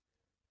date him?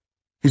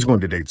 He's going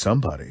to date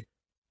somebody.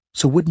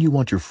 So wouldn't you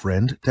want your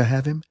friend to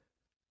have him?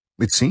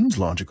 It seems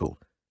logical,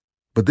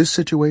 but this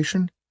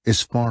situation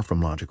is far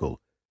from logical,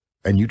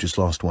 and you just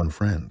lost one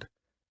friend.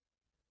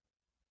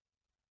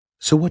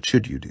 So what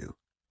should you do?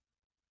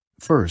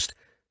 First,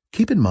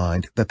 keep in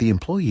mind that the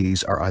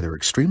employees are either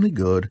extremely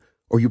good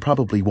or you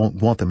probably won't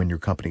want them in your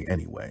company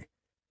anyway.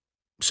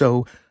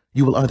 So,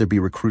 you will either be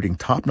recruiting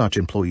top-notch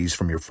employees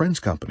from your friend's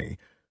company,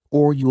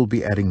 or you will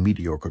be adding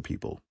mediocre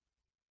people.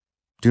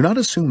 Do not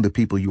assume the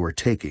people you are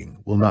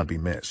taking will not be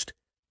missed.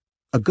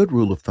 A good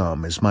rule of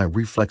thumb is my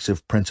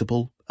reflexive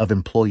principle of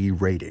employee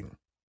rating,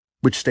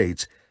 which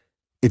states,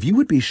 if you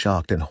would be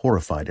shocked and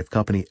horrified if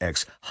Company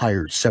X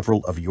hired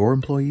several of your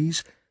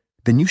employees,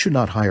 then you should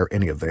not hire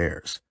any of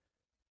theirs.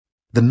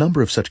 The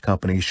number of such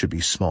companies should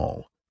be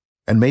small,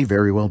 and may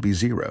very well be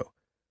zero.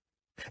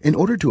 In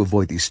order to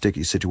avoid these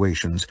sticky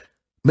situations,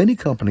 many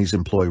companies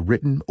employ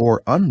written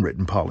or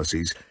unwritten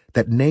policies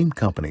that name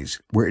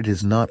companies where it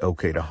is not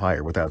okay to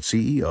hire without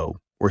CEO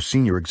or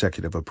senior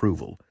executive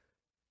approval.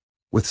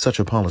 With such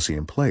a policy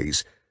in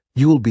place,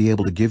 you will be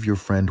able to give your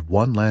friend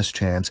one last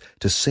chance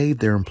to save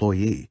their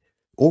employee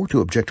or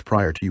to object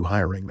prior to you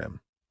hiring them.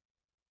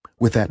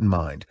 With that in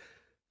mind,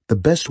 the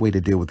best way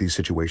to deal with these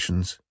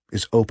situations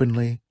is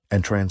openly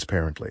and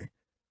transparently.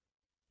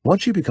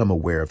 Once you become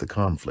aware of the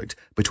conflict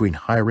between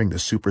hiring the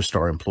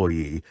superstar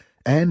employee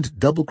and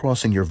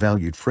double-crossing your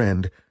valued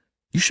friend,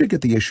 you should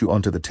get the issue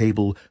onto the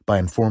table by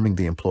informing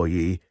the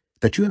employee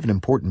that you have an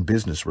important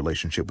business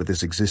relationship with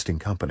this existing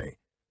company,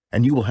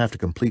 and you will have to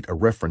complete a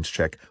reference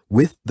check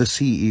with the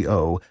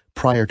CEO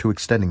prior to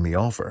extending the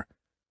offer.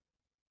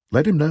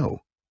 Let him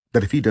know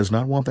that if he does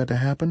not want that to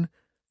happen,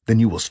 then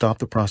you will stop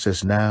the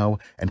process now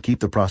and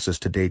keep the process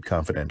to date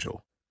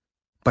confidential.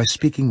 By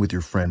speaking with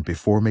your friend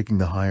before making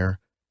the hire,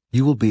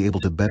 you will be able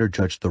to better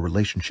judge the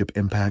relationship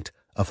impact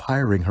of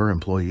hiring her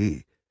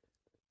employee.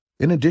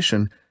 In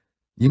addition,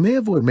 you may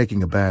avoid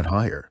making a bad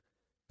hire,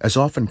 as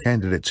often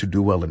candidates who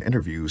do well in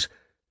interviews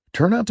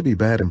turn out to be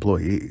bad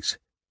employees.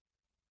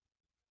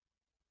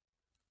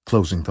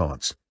 Closing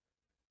thoughts.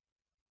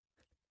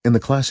 In the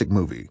classic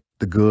movie,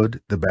 The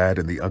Good, the Bad,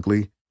 and the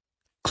Ugly,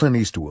 Clint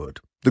Eastwood,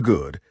 the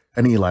good,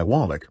 and Eli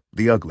Wallach,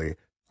 the ugly,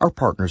 are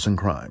partners in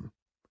crime.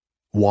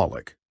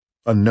 Wallach,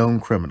 a known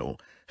criminal,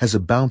 has a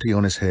bounty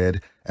on his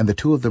head, and the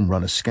two of them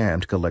run a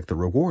scam to collect the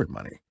reward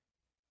money.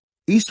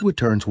 Eastwood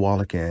turns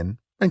Wallach in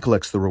and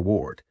collects the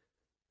reward.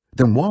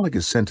 Then Wallach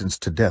is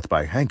sentenced to death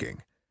by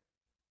hanging.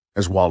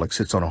 As Wallach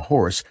sits on a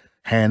horse,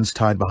 hands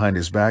tied behind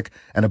his back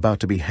and about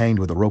to be hanged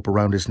with a rope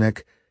around his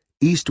neck,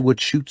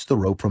 Eastwood shoots the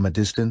rope from a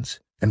distance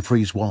and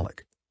frees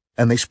Wallach,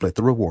 and they split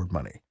the reward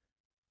money.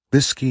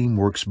 This scheme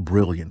works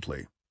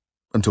brilliantly,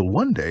 until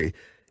one day,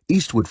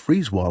 Eastwood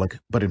frees Wallach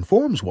but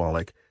informs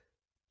Wallach,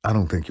 "I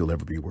don't think you'll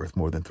ever be worth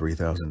more than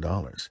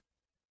 $3,000.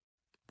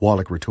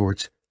 Wallach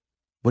retorts,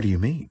 "What do you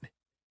mean?"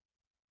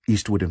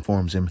 Eastwood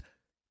informs him,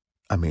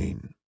 "I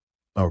mean,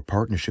 our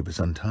partnership is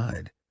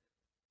untied."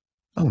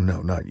 "Oh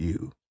no, not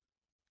you.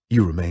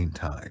 You remain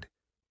tied.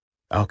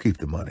 I'll keep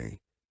the money,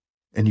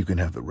 and you can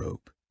have the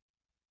rope."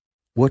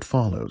 What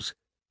follows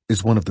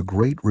is one of the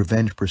great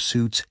revenge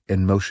pursuits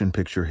in motion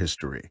picture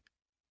history.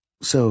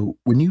 So,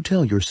 when you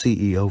tell your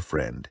CEO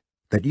friend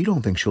that you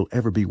don't think she'll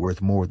ever be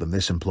worth more than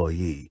this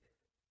employee,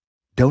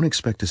 don't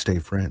expect to stay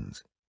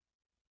friends.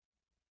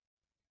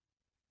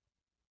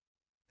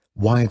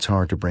 Why it's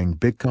hard to bring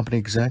big company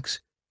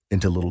execs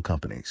into little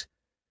companies.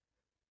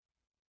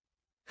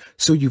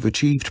 So you've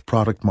achieved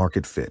product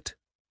market fit,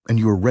 and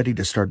you are ready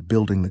to start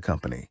building the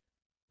company.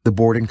 The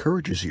board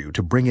encourages you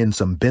to bring in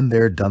some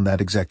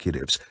been-there-done-that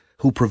executives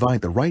who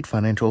provide the right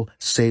financial,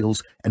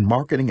 sales, and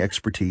marketing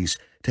expertise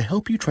to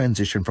help you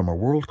transition from a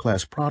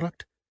world-class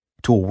product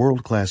to a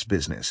world-class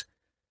business.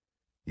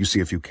 You see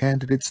a few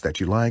candidates that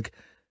you like,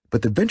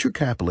 but the venture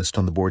capitalist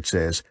on the board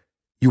says,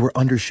 "You are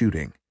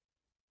undershooting.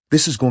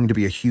 This is going to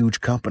be a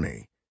huge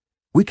company.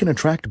 We can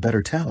attract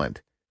better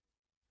talent."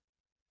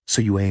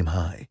 So you aim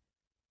high.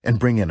 and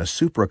bring in a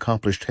super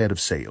accomplished head of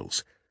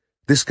sales.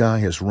 This guy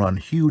has run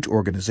huge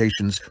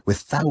organizations with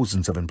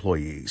thousands of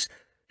employees.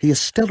 He has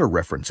stellar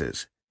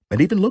references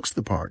and even looks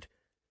the part.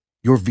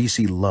 Your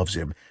VC loves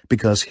him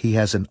because he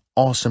has an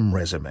awesome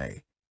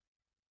resume.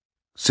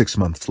 6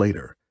 months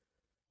later.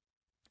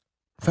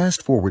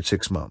 Fast forward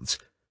 6 months,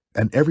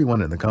 and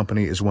everyone in the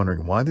company is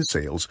wondering why the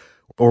sales,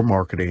 or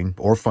marketing,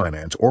 or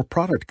finance, or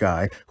product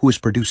guy who has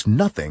produced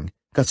nothing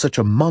got such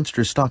a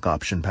monster stock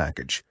option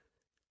package.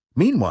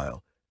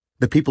 Meanwhile,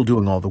 the people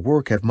doing all the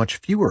work have much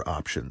fewer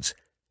options.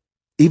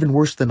 Even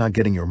worse than not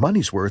getting your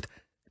money's worth,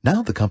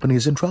 now the company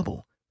is in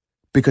trouble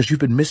because you've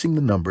been missing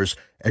the numbers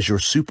as your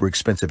super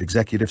expensive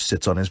executive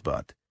sits on his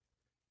butt.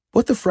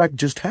 What the frack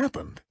just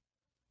happened?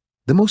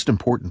 The most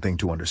important thing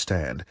to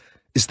understand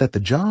is that the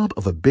job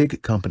of a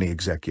big company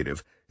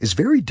executive is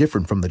very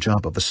different from the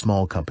job of a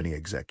small company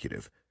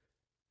executive.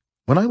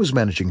 When I was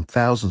managing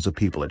thousands of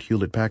people at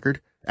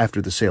Hewlett-Packard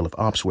after the sale of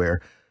Opsware,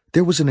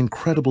 there was an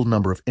incredible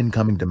number of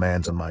incoming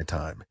demands on my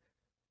time.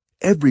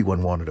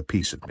 Everyone wanted a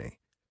piece of me.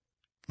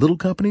 Little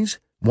companies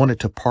wanted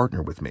to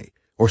partner with me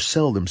or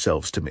sell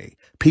themselves to me.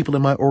 People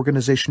in my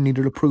organization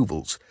needed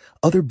approvals.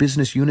 Other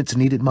business units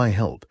needed my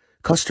help.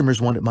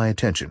 Customers wanted my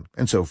attention,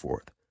 and so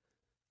forth.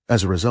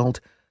 As a result,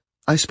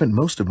 I spent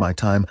most of my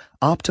time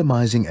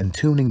optimizing and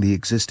tuning the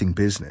existing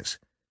business.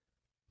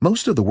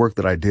 Most of the work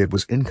that I did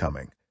was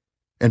incoming.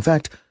 In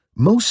fact,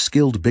 most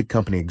skilled big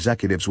company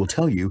executives will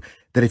tell you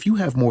that if you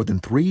have more than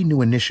 3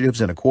 new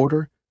initiatives in a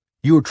quarter,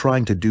 you are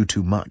trying to do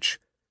too much.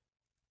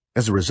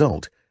 As a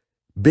result,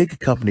 big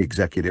company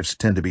executives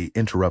tend to be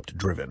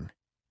interrupt-driven.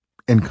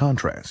 In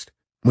contrast,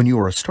 when you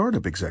are a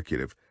startup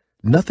executive,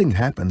 nothing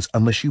happens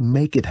unless you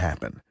make it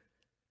happen.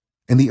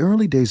 In the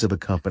early days of a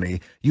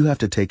company, you have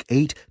to take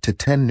 8 to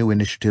 10 new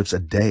initiatives a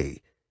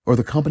day, or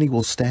the company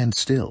will stand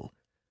still.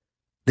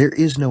 There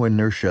is no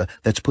inertia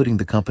that's putting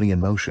the company in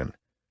motion.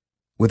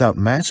 Without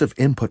massive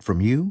input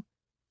from you,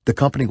 the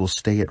company will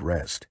stay at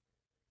rest.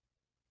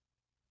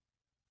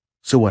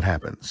 So what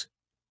happens?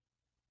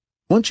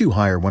 Once you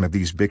hire one of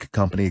these big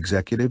company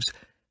executives,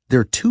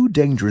 there are 2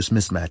 dangerous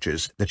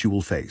mismatches that you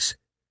will face.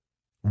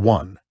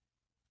 1.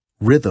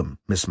 Rhythm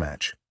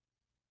mismatch.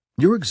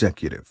 Your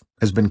executive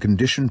has been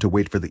conditioned to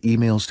wait for the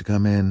emails to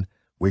come in,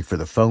 wait for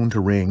the phone to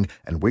ring,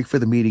 and wait for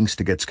the meetings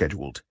to get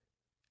scheduled.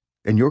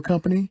 In your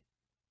company,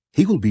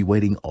 he will be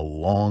waiting a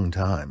long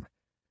time.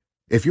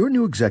 If your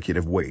new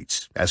executive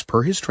waits, as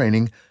per his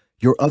training,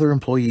 your other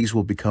employees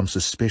will become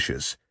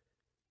suspicious.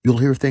 You'll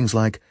hear things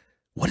like,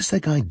 "What does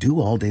that guy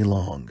do all day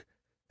long?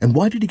 And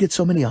why did he get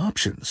so many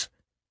options?"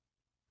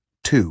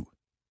 2.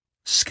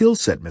 Skill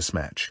set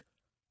mismatch.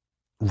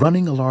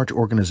 Running a large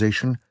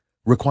organization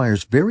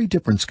requires very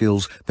different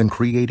skills than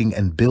creating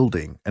and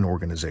building an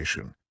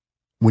organization.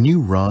 When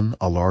you run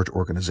a large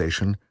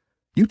organization,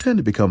 you tend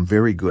to become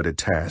very good at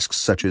tasks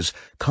such as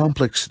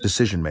complex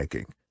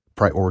decision-making,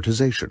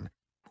 prioritization,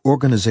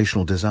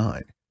 organizational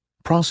design,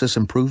 process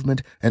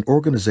improvement, and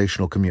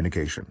organizational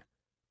communication.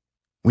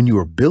 When you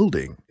are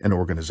building an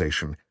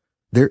organization,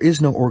 there is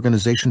no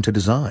organization to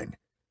design.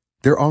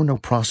 There are no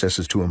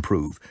processes to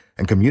improve,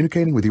 and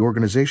communicating with the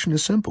organization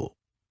is simple.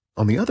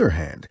 On the other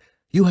hand,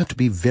 you have to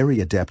be very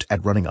adept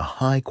at running a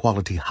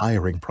high-quality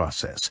hiring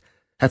process,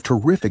 have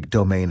terrific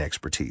domain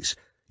expertise.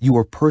 You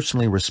are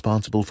personally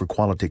responsible for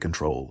quality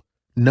control,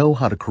 know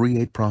how to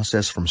create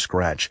process from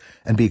scratch,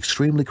 and be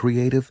extremely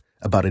creative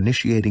about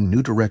initiating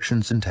new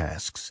directions and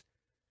tasks.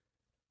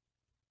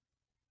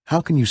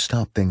 How can you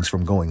stop things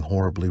from going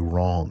horribly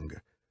wrong?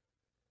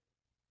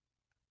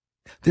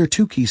 There are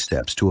 2 key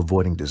steps to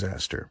avoiding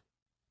disaster.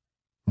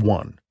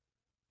 1.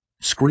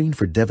 Screen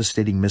for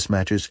devastating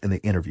mismatches in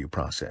the interview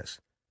process.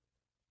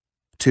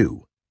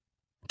 2.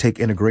 Take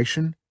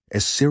integration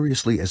as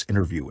seriously as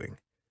interviewing.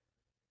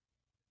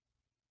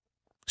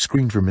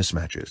 Screen for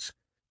mismatches.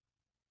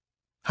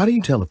 How do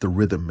you tell if the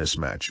rhythm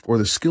mismatch or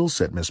the skill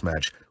set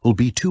mismatch will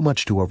be too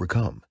much to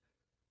overcome?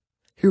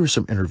 Here are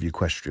some interview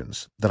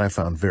questions that I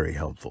found very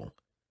helpful.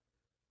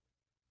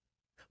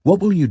 What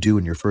will you do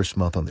in your first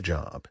month on the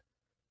job?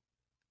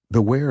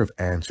 Beware of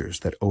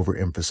answers that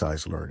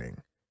overemphasize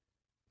learning.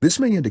 This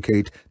may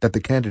indicate that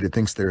the candidate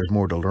thinks there is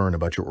more to learn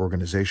about your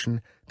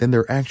organization than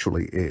there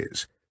actually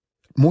is.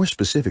 More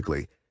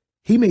specifically,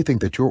 he may think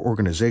that your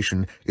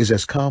organization is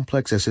as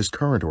complex as his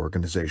current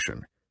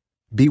organization.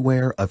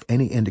 Beware of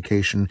any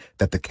indication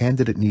that the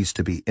candidate needs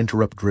to be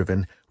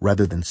interrupt-driven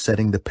rather than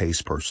setting the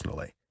pace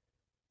personally.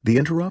 The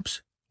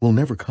interrupts will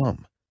never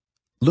come.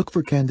 Look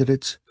for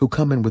candidates who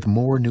come in with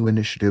more new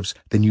initiatives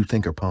than you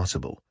think are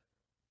possible.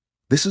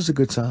 This is a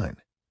good sign.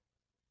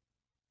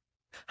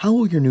 How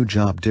will your new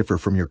job differ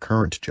from your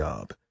current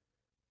job?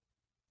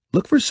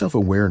 Look for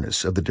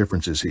self-awareness of the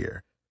differences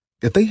here.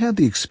 If they have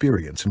the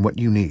experience and what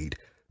you need,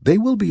 they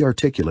will be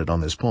articulate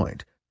on this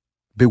point.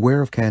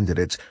 Beware of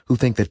candidates who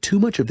think that too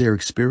much of their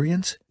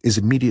experience is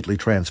immediately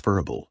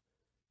transferable.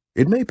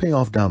 It may pay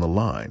off down the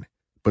line,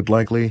 but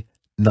likely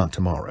not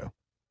tomorrow.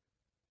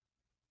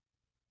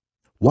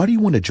 Why do you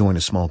want to join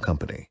a small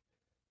company?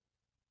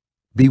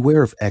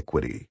 Beware of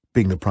equity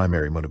being the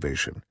primary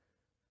motivation.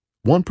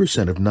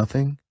 1% of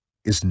nothing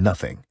is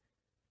nothing.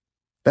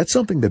 That's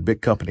something that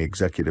big company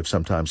executives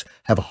sometimes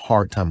have a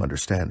hard time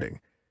understanding.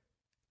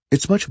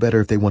 It's much better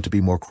if they want to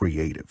be more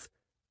creative.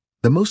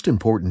 The most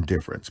important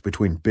difference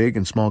between big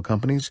and small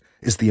companies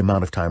is the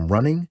amount of time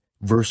running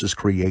versus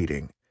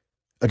creating.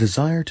 A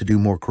desire to do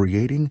more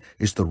creating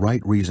is the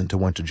right reason to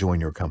want to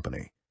join your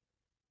company.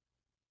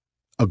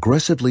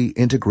 Aggressively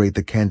integrate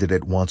the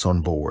candidate once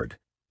on board.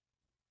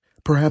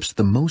 Perhaps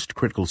the most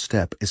critical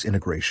step is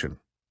integration.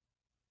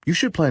 You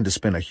should plan to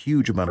spend a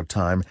huge amount of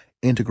time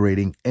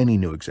integrating any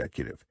new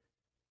executive.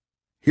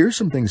 Here are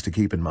some things to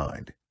keep in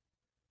mind.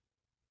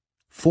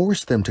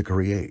 Force them to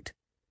create.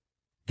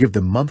 Give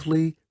them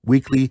monthly,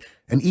 weekly,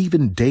 and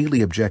even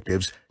daily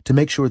objectives to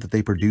make sure that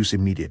they produce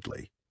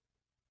immediately.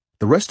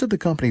 The rest of the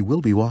company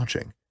will be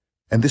watching,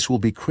 and this will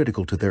be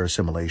critical to their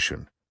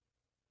assimilation.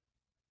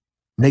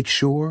 Make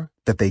sure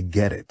that they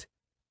get it.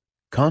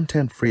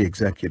 Content-free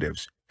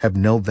executives have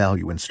no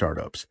value in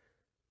startups.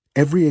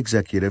 Every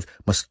executive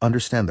must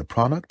understand the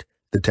product,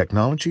 the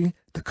technology,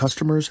 the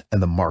customers,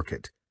 and the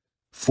market.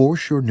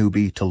 Force your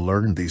newbie to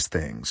learn these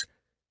things.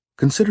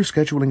 Consider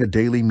scheduling a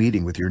daily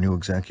meeting with your new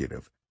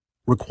executive.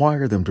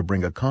 Require them to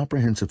bring a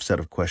comprehensive set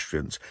of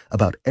questions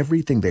about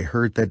everything they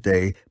heard that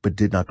day but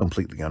did not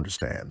completely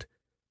understand.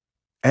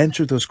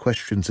 Answer those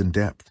questions in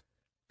depth.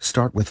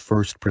 Start with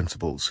first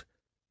principles.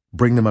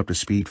 Bring them up to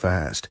speed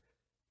fast.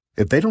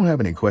 If they don't have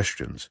any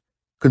questions,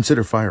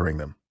 consider firing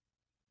them.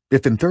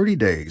 If in 30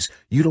 days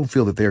you don't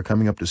feel that they are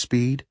coming up to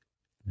speed,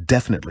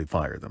 definitely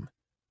fire them.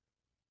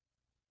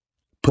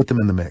 Put them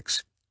in the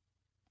mix.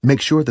 Make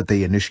sure that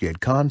they initiate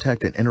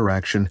contact and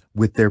interaction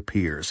with their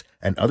peers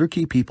and other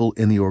key people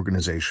in the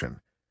organization.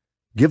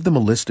 Give them a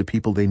list of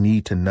people they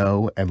need to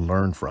know and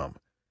learn from.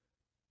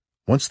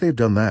 Once they've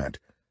done that,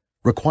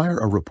 require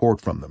a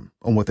report from them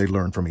on what they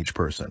learned from each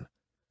person.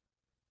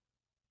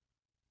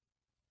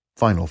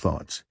 Final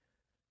thoughts.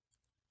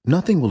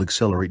 Nothing will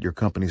accelerate your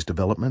company's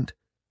development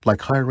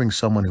like hiring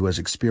someone who has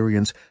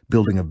experience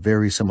building a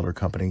very similar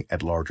company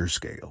at larger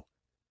scale.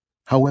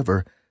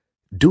 However,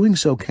 doing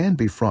so can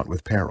be fraught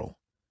with peril.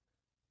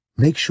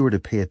 Make sure to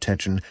pay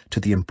attention to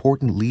the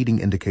important leading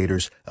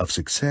indicators of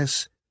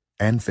success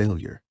and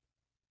failure.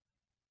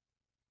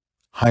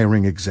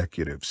 Hiring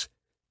executives.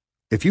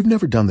 If you've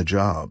never done the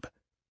job,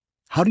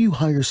 how do you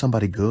hire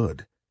somebody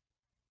good?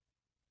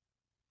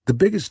 The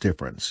biggest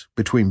difference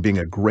between being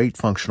a great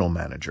functional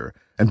manager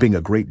and being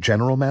a great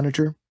general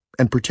manager,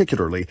 and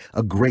particularly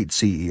a great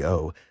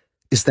CEO,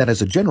 is that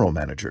as a general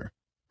manager,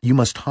 you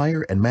must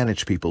hire and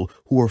manage people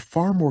who are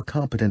far more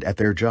competent at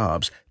their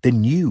jobs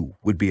than you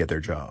would be at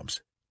their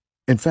jobs.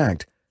 In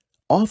fact,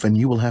 often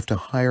you will have to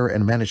hire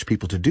and manage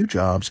people to do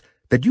jobs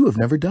that you have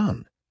never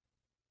done.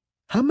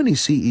 How many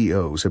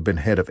CEOs have been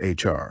head of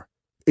HR,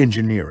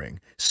 engineering,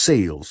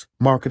 sales,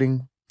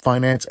 marketing,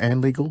 finance,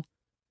 and legal?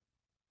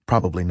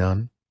 Probably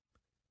none.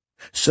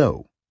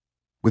 So,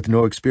 with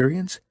no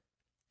experience,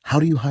 how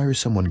do you hire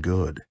someone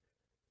good?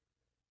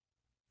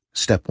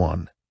 Step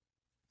 1.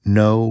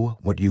 Know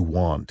what you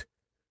want.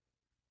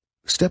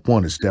 Step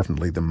 1 is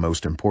definitely the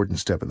most important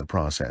step in the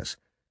process,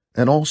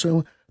 and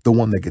also the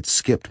one that gets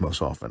skipped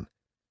most often.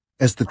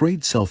 As the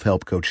great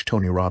self-help coach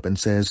Tony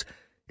Robbins says,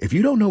 if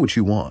you don't know what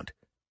you want,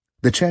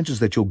 the chances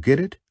that you'll get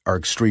it are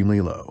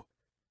extremely low.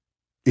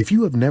 If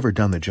you have never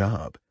done the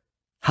job,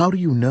 how do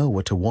you know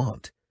what to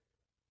want?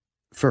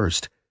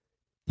 First,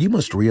 you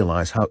must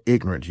realize how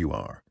ignorant you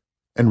are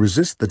and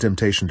resist the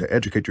temptation to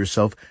educate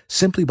yourself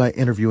simply by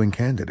interviewing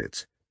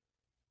candidates.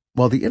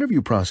 While the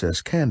interview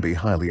process can be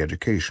highly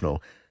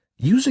educational,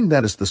 using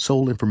that as the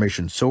sole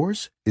information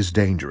source is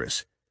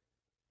dangerous.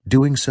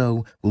 Doing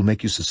so will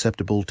make you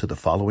susceptible to the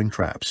following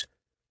traps.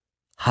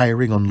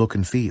 Hiring on look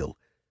and feel.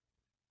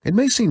 It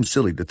may seem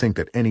silly to think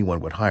that anyone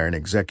would hire an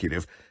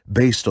executive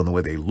based on the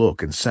way they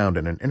look and sound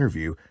in an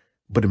interview,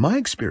 but in my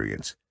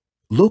experience,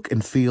 look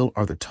and feel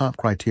are the top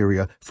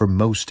criteria for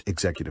most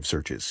executive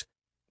searches.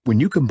 When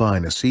you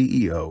combine a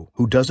CEO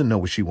who doesn't know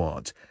what she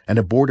wants and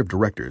a board of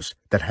directors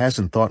that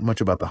hasn't thought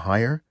much about the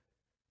hire,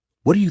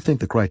 what do you think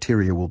the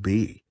criteria will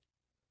be?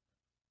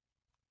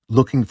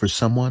 Looking for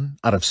someone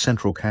out of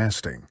central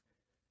casting.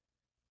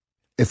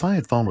 If I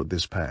had followed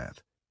this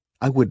path,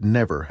 I would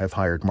never have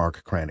hired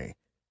Mark Cranny,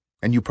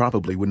 and you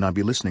probably would not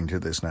be listening to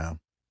this now.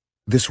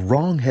 This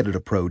wrong-headed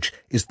approach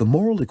is the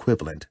moral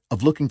equivalent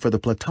of looking for the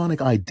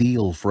platonic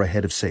ideal for a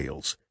head of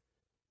sales.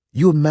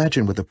 You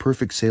imagine what the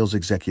perfect sales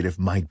executive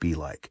might be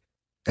like,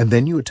 and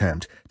then you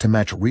attempt to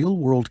match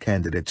real-world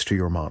candidates to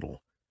your model.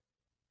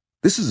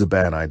 This is a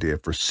bad idea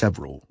for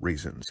several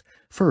reasons.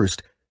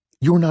 First,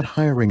 you're not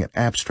hiring an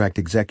abstract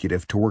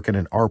executive to work in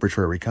an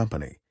arbitrary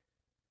company.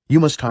 You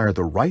must hire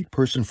the right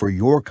person for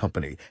your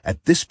company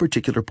at this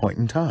particular point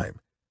in time.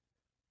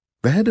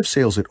 The head of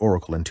sales at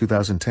Oracle in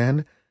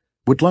 2010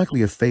 would likely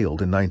have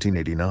failed in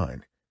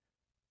 1989.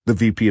 The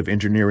VP of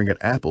engineering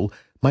at Apple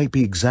might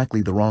be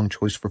exactly the wrong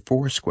choice for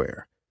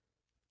Foursquare.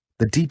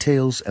 The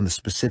details and the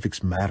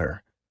specifics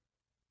matter.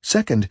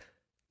 Second,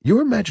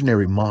 your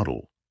imaginary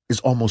model is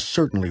almost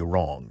certainly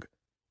wrong.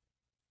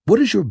 What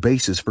is your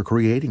basis for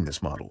creating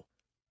this model?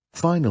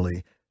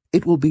 Finally,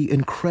 It will be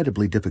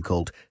incredibly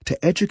difficult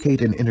to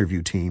educate an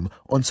interview team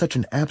on such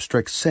an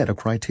abstract set of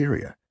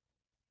criteria.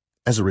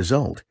 As a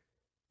result,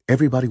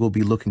 everybody will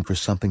be looking for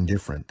something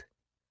different.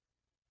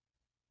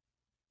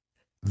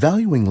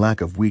 Valuing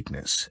lack of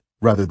weakness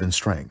rather than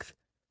strength.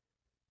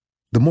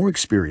 The more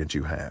experience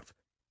you have,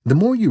 the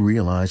more you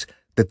realize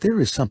that there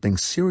is something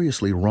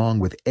seriously wrong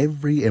with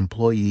every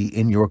employee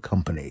in your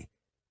company,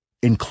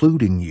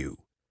 including you.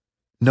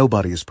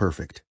 Nobody is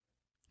perfect.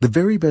 The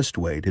very best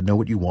way to know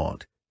what you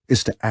want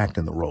is to act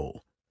in the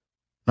role.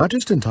 Not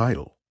just in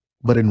title,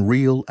 but in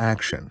real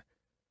action.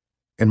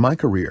 In my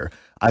career,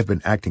 I've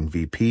been acting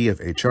VP of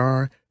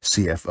HR,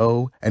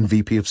 CFO, and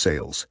VP of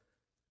Sales.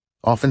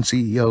 Often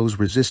CEOs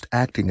resist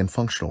acting in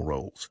functional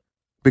roles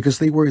because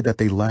they worry that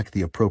they lack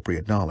the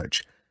appropriate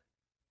knowledge.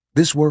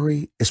 This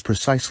worry is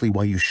precisely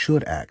why you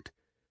should act,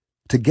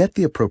 to get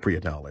the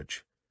appropriate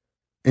knowledge.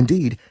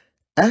 Indeed,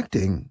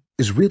 acting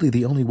is really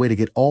the only way to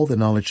get all the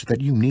knowledge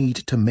that you need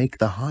to make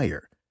the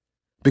hire,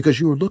 because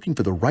you are looking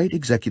for the right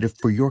executive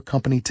for your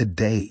company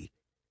today,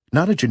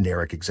 not a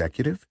generic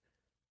executive.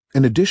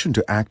 In addition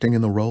to acting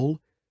in the role,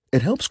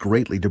 it helps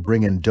greatly to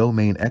bring in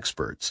domain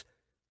experts.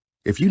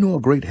 If you know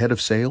a great head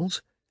of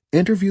sales,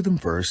 interview them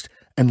first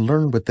and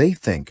learn what they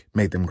think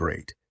made them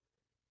great.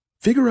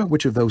 Figure out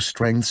which of those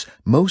strengths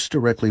most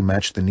directly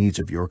match the needs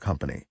of your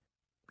company.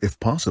 If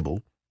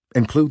possible,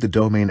 include the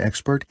domain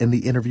expert in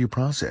the interview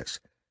process.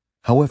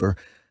 However,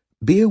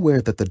 be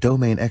aware that the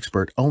domain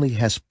expert only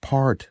has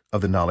part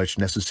of the knowledge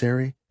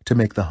necessary to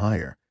make the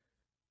hire.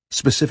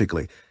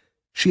 Specifically,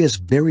 she has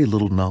very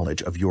little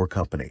knowledge of your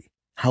company,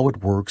 how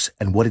it works,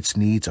 and what its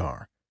needs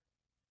are.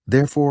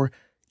 Therefore,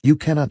 you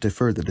cannot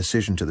defer the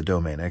decision to the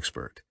domain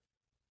expert.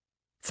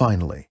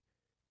 Finally,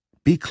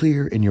 be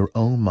clear in your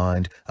own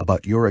mind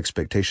about your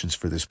expectations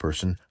for this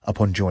person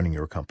upon joining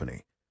your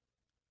company.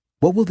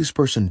 What will this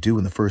person do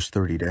in the first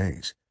 30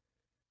 days?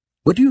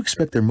 What do you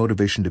expect their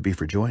motivation to be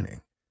for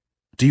joining?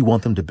 Do you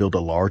want them to build a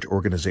large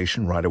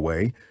organization right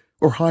away,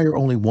 or hire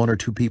only 1 or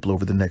 2 people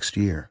over the next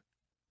year?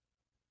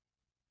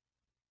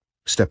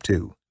 Step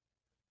 2.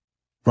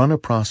 Run a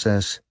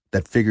process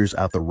that figures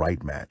out the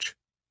right match.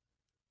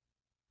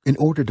 In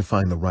order to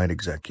find the right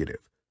executive,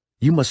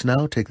 you must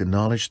now take the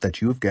knowledge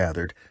that you have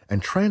gathered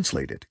and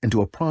translate it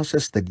into a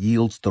process that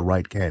yields the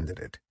right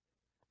candidate.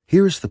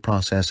 Here is the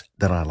process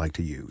that I like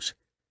to use.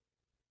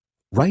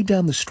 Write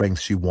down the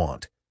strengths you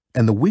want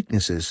and the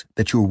weaknesses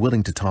that you are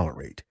willing to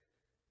tolerate.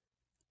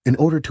 In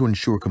order to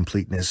ensure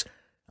completeness,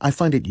 I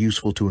find it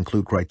useful to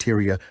include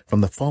criteria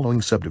from the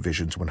following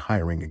subdivisions when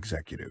hiring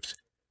executives.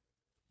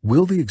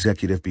 Will the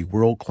executive be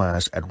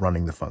world-class at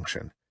running the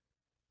function?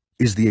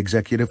 Is the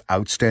executive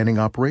outstanding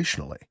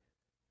operationally?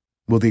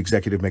 Will the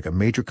executive make a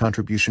major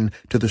contribution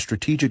to the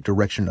strategic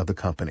direction of the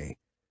company?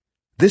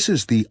 This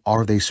is the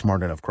 "are they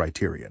smart enough"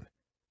 criterion.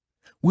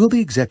 Will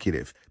the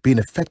executive be an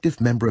effective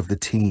member of the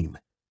team?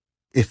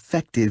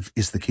 Effective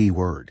is the key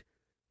word.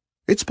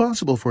 It's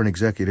possible for an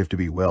executive to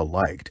be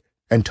well-liked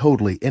and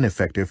totally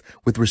ineffective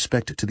with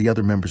respect to the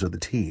other members of the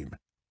team.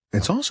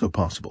 It's also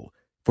possible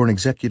for an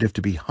executive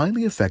to be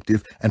highly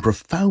effective and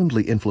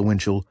profoundly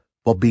influential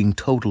while being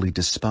totally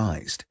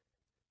despised.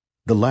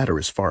 The latter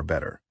is far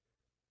better.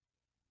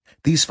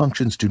 These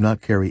functions do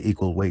not carry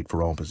equal weight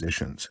for all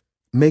positions.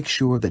 Make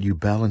sure that you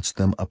balance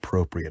them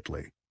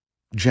appropriately.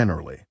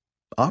 Generally,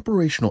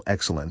 operational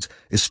excellence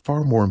is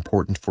far more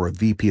important for a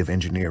VP of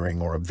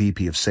engineering or a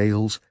VP of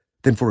sales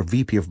than for a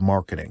VP of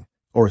marketing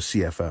or a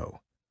CFO.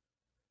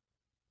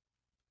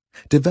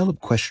 Develop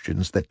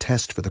questions that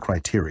test for the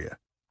criteria.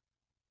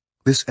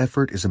 This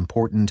effort is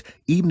important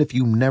even if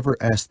you never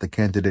ask the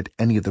candidate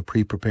any of the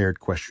pre-prepared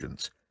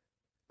questions.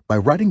 By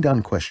writing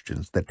down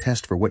questions that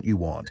test for what you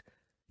want,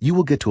 you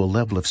will get to a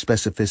level of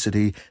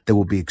specificity that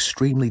will be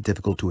extremely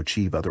difficult to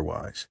achieve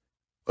otherwise.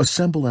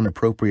 Assemble an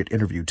appropriate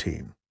interview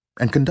team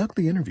and conduct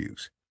the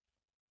interviews.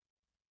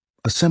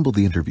 Assemble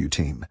the interview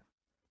team.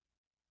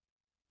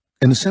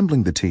 In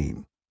assembling the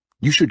team,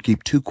 you should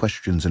keep 2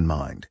 questions in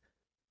mind.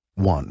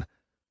 1.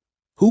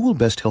 Who will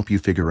best help you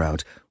figure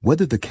out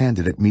whether the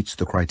candidate meets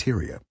the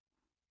criteria?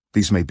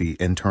 These may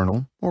be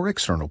internal or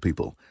external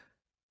people.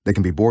 They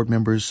can be board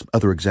members,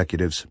 other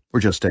executives, or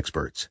just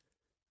experts.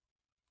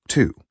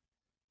 2.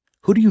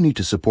 Who do you need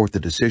to support the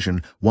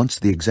decision once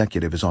the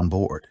executive is on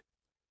board?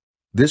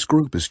 This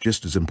group is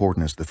just as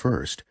important as the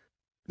first.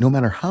 No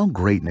matter how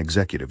great an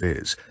executive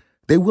is,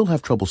 they will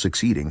have trouble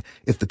succeeding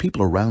if the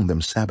people around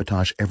them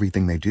sabotage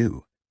everything they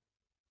do.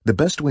 The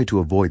best way to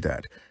avoid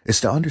that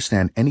is to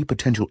understand any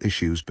potential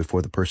issues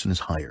before the person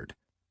is hired.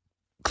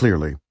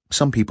 Clearly,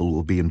 some people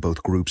will be in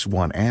both groups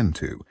 1 and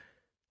 2.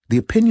 The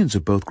opinions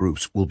of both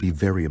groups will be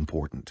very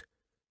important.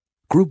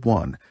 Group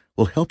 1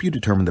 will help you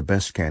determine the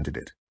best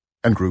candidate,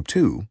 and Group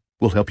 2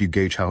 will help you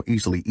gauge how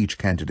easily each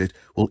candidate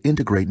will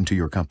integrate into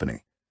your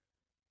company.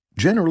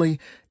 Generally,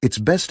 it's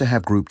best to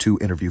have Group 2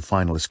 interview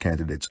finalist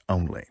candidates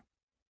only.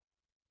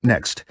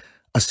 Next,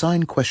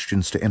 assign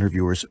questions to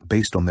interviewers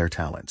based on their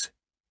talents.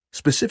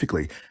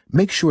 Specifically,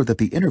 make sure that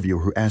the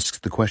interviewer who asks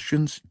the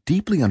questions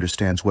deeply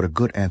understands what a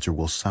good answer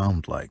will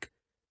sound like.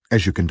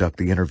 As you conduct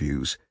the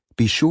interviews,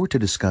 Be sure to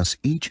discuss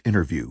each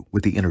interview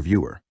with the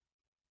interviewer.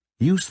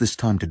 Use this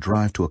time to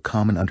drive to a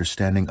common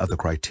understanding of the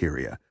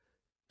criteria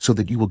so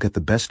that you will get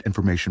the best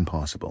information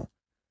possible.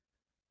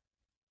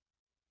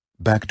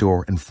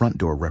 Backdoor and front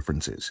door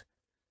references.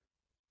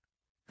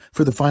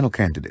 For the final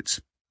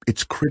candidates,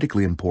 it's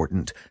critically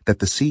important that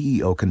the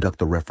CEO conduct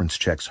the reference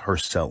checks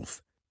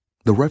herself.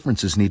 The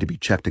references need to be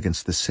checked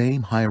against the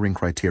same hiring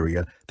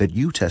criteria that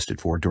you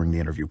tested for during the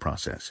interview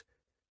process.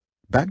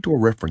 Backdoor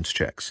reference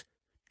checks,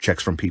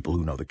 checks from people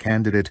who know the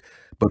candidate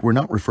but were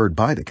not referred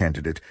by the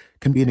candidate,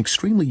 can be an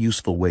extremely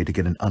useful way to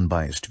get an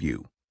unbiased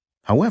view.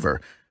 However,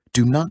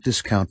 do not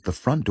discount the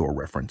front door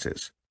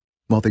references.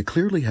 While they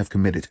clearly have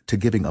committed to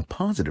giving a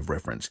positive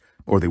reference,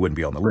 or they wouldn't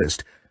be on the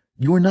list,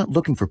 you are not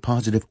looking for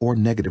positive or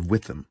negative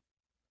with them.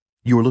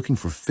 You are looking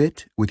for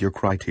fit with your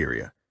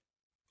criteria.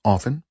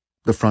 Often,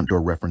 the front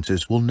door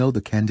references will know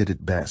the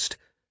candidate best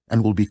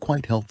and will be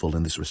quite helpful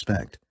in this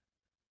respect.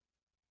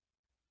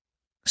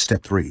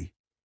 Step 3.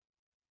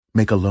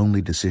 Make a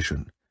lonely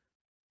decision.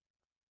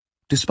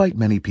 Despite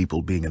many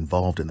people being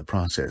involved in the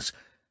process,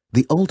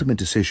 the ultimate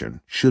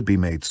decision should be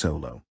made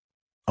solo.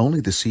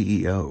 Only the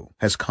CEO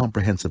has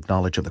comprehensive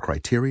knowledge of the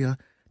criteria,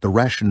 the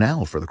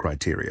rationale for the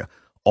criteria,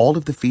 all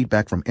of the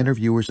feedback from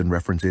interviewers and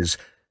references,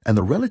 and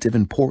the relative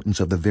importance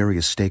of the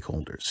various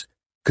stakeholders.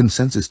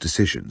 Consensus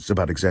decisions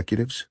about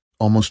executives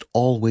almost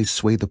always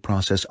sway the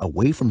process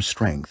away from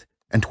strength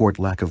and toward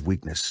lack of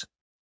weakness.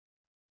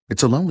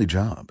 It's a lonely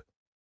job,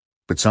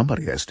 but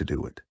somebody has to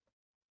do it.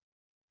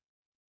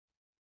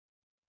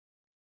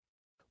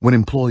 When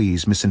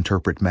employees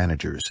misinterpret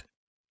managers.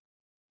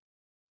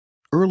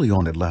 Early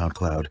on at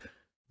LoudCloud,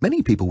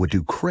 many people would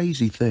do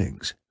crazy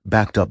things,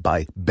 backed up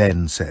by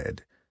Ben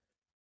said.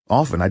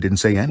 Often I didn't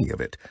say any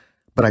of it,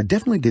 but I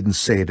definitely didn't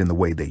say it in the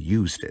way they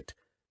used it.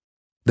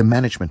 The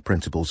management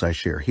principles I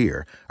share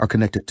here are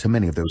connected to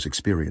many of those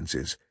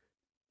experiences.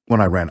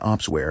 When I ran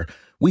Opsware,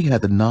 we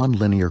had the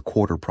nonlinear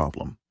quarter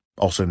problem,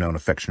 also known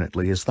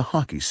affectionately as the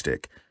hockey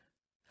stick.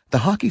 The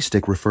hockey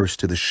stick refers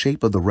to the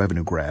shape of the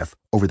revenue graph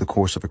over the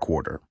course of a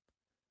quarter.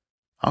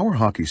 Our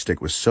hockey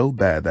stick was so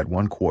bad that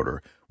one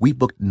quarter, we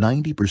booked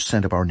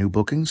 90% of our new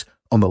bookings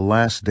on the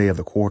last day of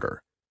the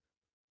quarter.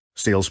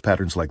 Sales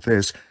patterns like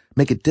this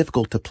make it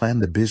difficult to plan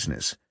the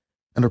business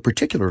and are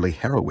particularly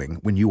harrowing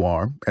when you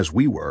are, as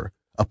we were,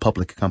 a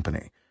public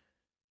company.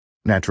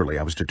 Naturally,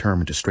 I was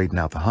determined to straighten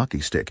out the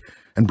hockey stick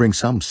and bring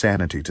some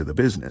sanity to the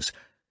business.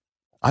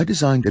 I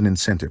designed an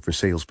incentive for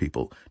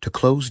salespeople to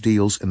close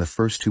deals in the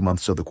first 2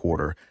 months of the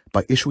quarter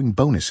by issuing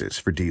bonuses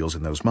for deals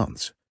in those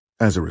months.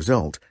 As a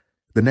result,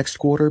 the next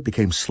quarter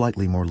became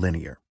slightly more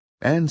linear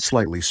and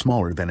slightly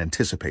smaller than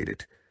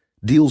anticipated.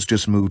 Deals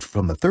just moved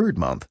from the third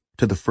month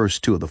to the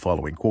first 2 of the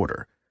following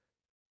quarter.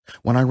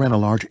 When I ran a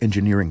large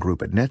engineering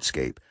group at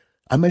Netscape,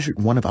 I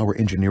measured one of our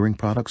engineering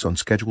products on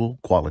schedule,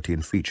 quality,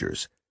 and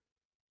features.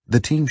 The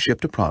team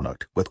shipped a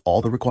product with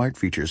all the required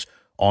features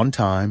on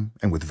time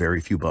and with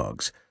very few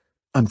bugs.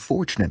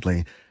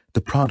 Unfortunately,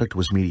 the product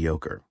was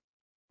mediocre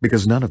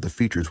because none of the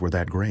features were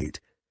that great.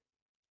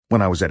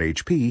 When I was at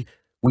HP,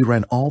 we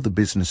ran all the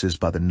businesses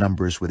by the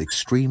numbers with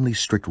extremely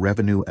strict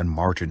revenue and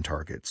margin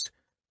targets.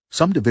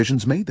 Some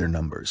divisions made their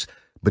numbers,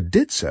 but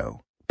did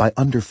so by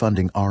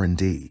underfunding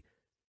R&D.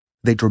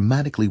 They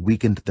dramatically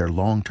weakened their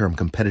long-term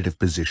competitive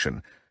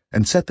position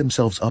and set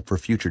themselves up for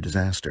future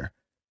disaster.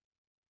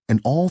 In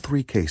all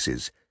 3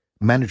 cases,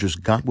 managers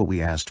got what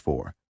we asked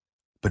for,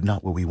 but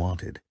not what we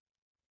wanted.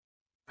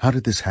 How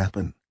did this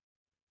happen?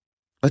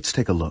 Let's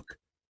take a look.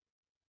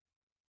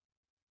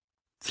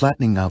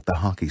 Flattening out the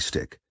hockey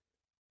stick.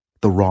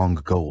 The wrong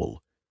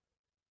goal.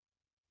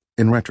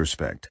 In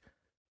retrospect,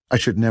 I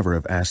should never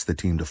have asked the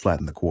team to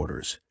flatten the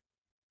quarters.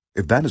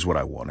 If that is what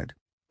I wanted,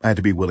 I had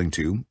to be willing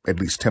to, at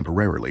least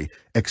temporarily,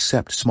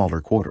 accept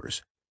smaller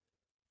quarters.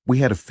 We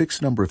had a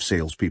fixed number of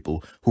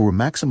salespeople who were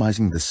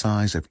maximizing the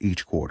size of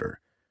each quarter.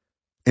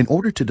 In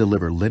order to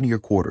deliver linear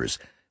quarters,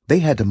 they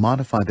had to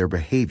modify their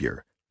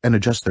behavior and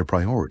adjust their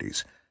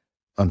priorities.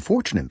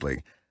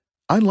 Unfortunately,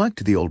 I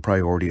liked the old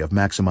priority of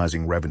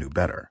maximizing revenue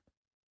better.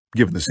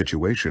 Given the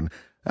situation,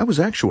 I was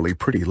actually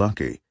pretty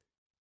lucky.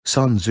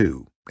 Sun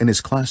Tzu, in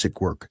his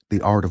classic work,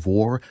 The Art of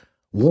War,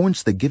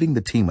 warns that giving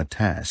the team a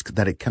task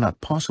that it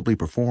cannot possibly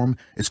perform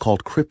is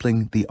called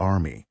crippling the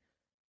army.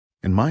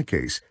 In my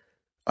case,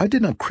 I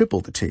did not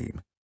cripple the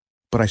team,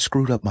 but I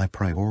screwed up my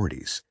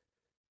priorities.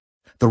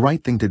 The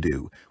right thing to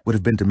do would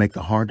have been to make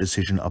the hard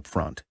decision up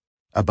front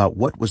about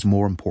what was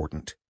more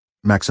important,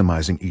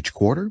 maximizing each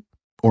quarter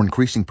or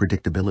increasing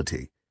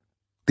predictability.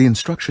 The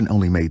instruction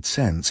only made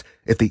sense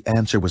if the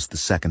answer was the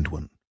second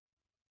one.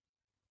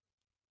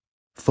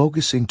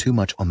 Focusing too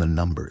much on the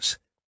numbers.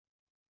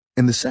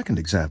 In the second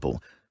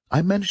example,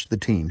 I managed the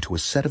team to a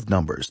set of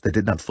numbers that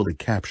did not fully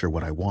capture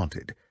what I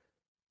wanted.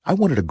 I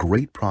wanted a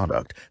great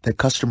product that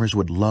customers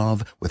would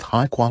love with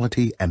high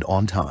quality and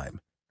on time.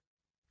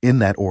 In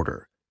that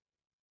order.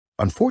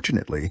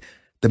 Unfortunately,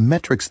 the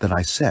metrics that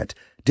I set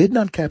did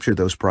not capture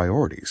those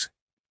priorities.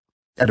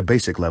 At a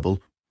basic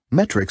level,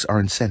 metrics are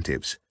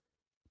incentives.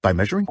 By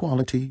measuring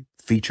quality,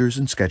 features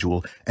and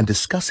schedule and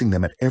discussing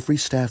them at every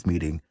staff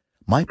meeting,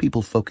 my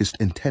people focused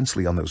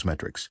intensely on those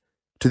metrics,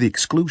 to the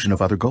exclusion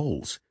of other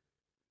goals.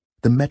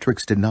 The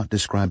metrics did not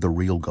describe the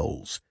real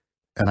goals,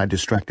 and I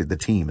distracted the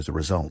team as a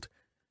result.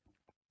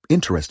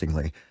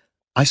 Interestingly,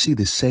 I see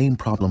this same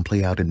problem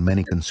play out in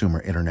many consumer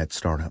internet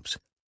startups.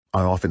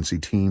 I often see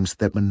teams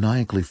that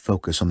maniacally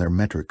focus on their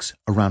metrics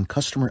around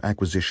customer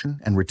acquisition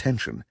and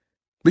retention.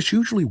 This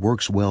usually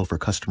works well for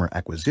customer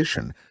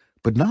acquisition,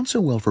 but not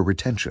so well for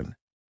retention.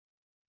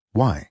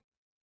 Why?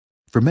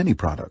 For many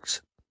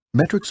products,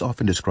 metrics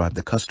often describe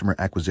the customer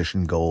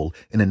acquisition goal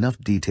in enough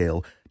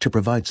detail to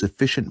provide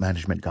sufficient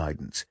management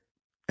guidance.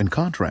 In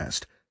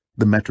contrast,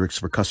 the metrics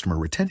for customer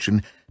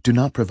retention do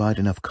not provide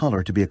enough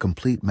color to be a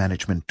complete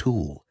management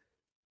tool.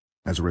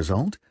 As a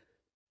result,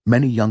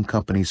 many young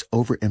companies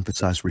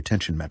overemphasize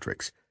retention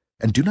metrics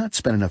and do not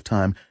spend enough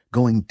time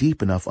going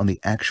deep enough on the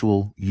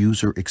actual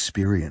user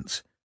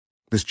experience.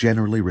 This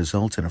generally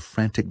results in a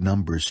frantic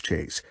numbers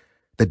chase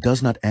that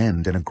does not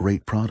end in a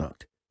great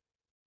product.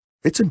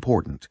 It's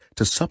important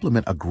to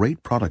supplement a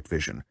great product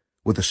vision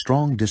with a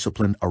strong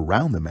discipline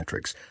around the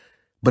metrics,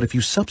 but if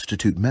you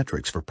substitute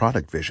metrics for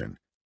product vision,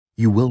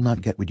 you will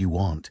not get what you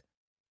want.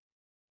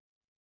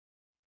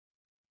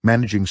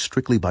 Managing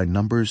strictly by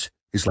numbers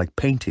is like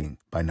painting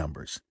by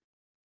numbers.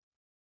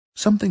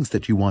 Some things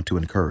that you want to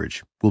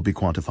encourage will be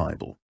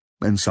quantifiable,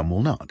 and some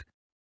will not.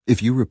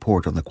 If you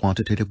report on the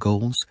quantitative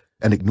goals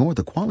and ignore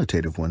the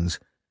qualitative ones,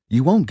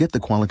 you won't get the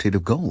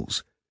qualitative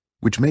goals,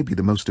 which may be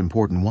the most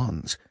important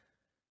ones.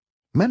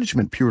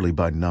 Management purely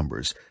by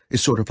numbers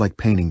is sort of like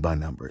painting by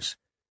numbers.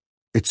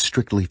 It's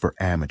strictly for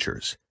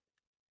amateurs.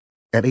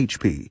 At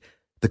HP,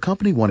 the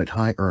company wanted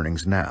high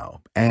earnings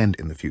now and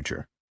in the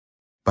future.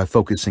 By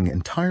focusing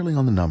entirely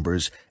on the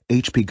numbers,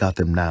 HP got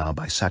them now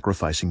by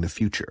sacrificing the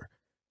future.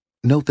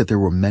 Note that there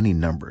were many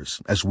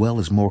numbers, as well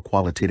as more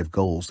qualitative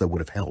goals that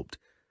would have helped.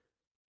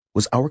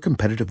 Was our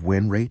competitive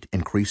win rate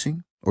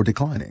increasing or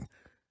declining?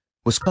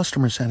 Was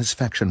customer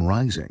satisfaction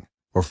rising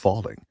or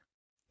falling?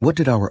 What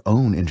did our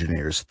own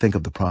engineers think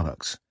of the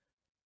products?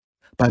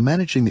 By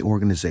managing the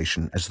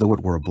organization as though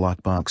it were a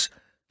black box,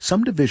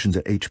 some divisions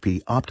at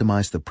HP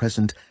optimized the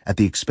present at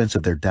the expense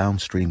of their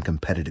downstream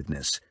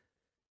competitiveness.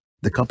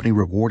 The company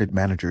rewarded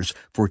managers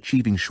for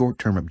achieving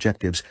short-term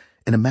objectives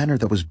in a manner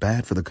that was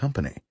bad for the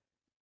company.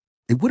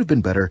 It would have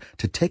been better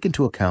to take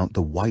into account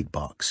the white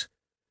box.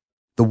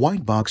 The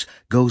white box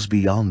goes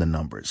beyond the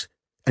numbers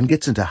and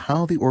gets into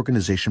how the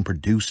organization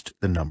produced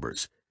the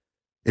numbers.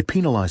 It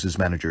penalizes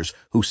managers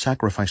who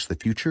sacrifice the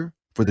future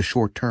for the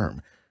short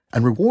term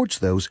and rewards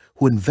those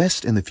who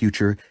invest in the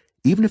future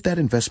even if that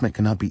investment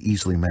cannot be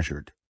easily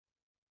measured.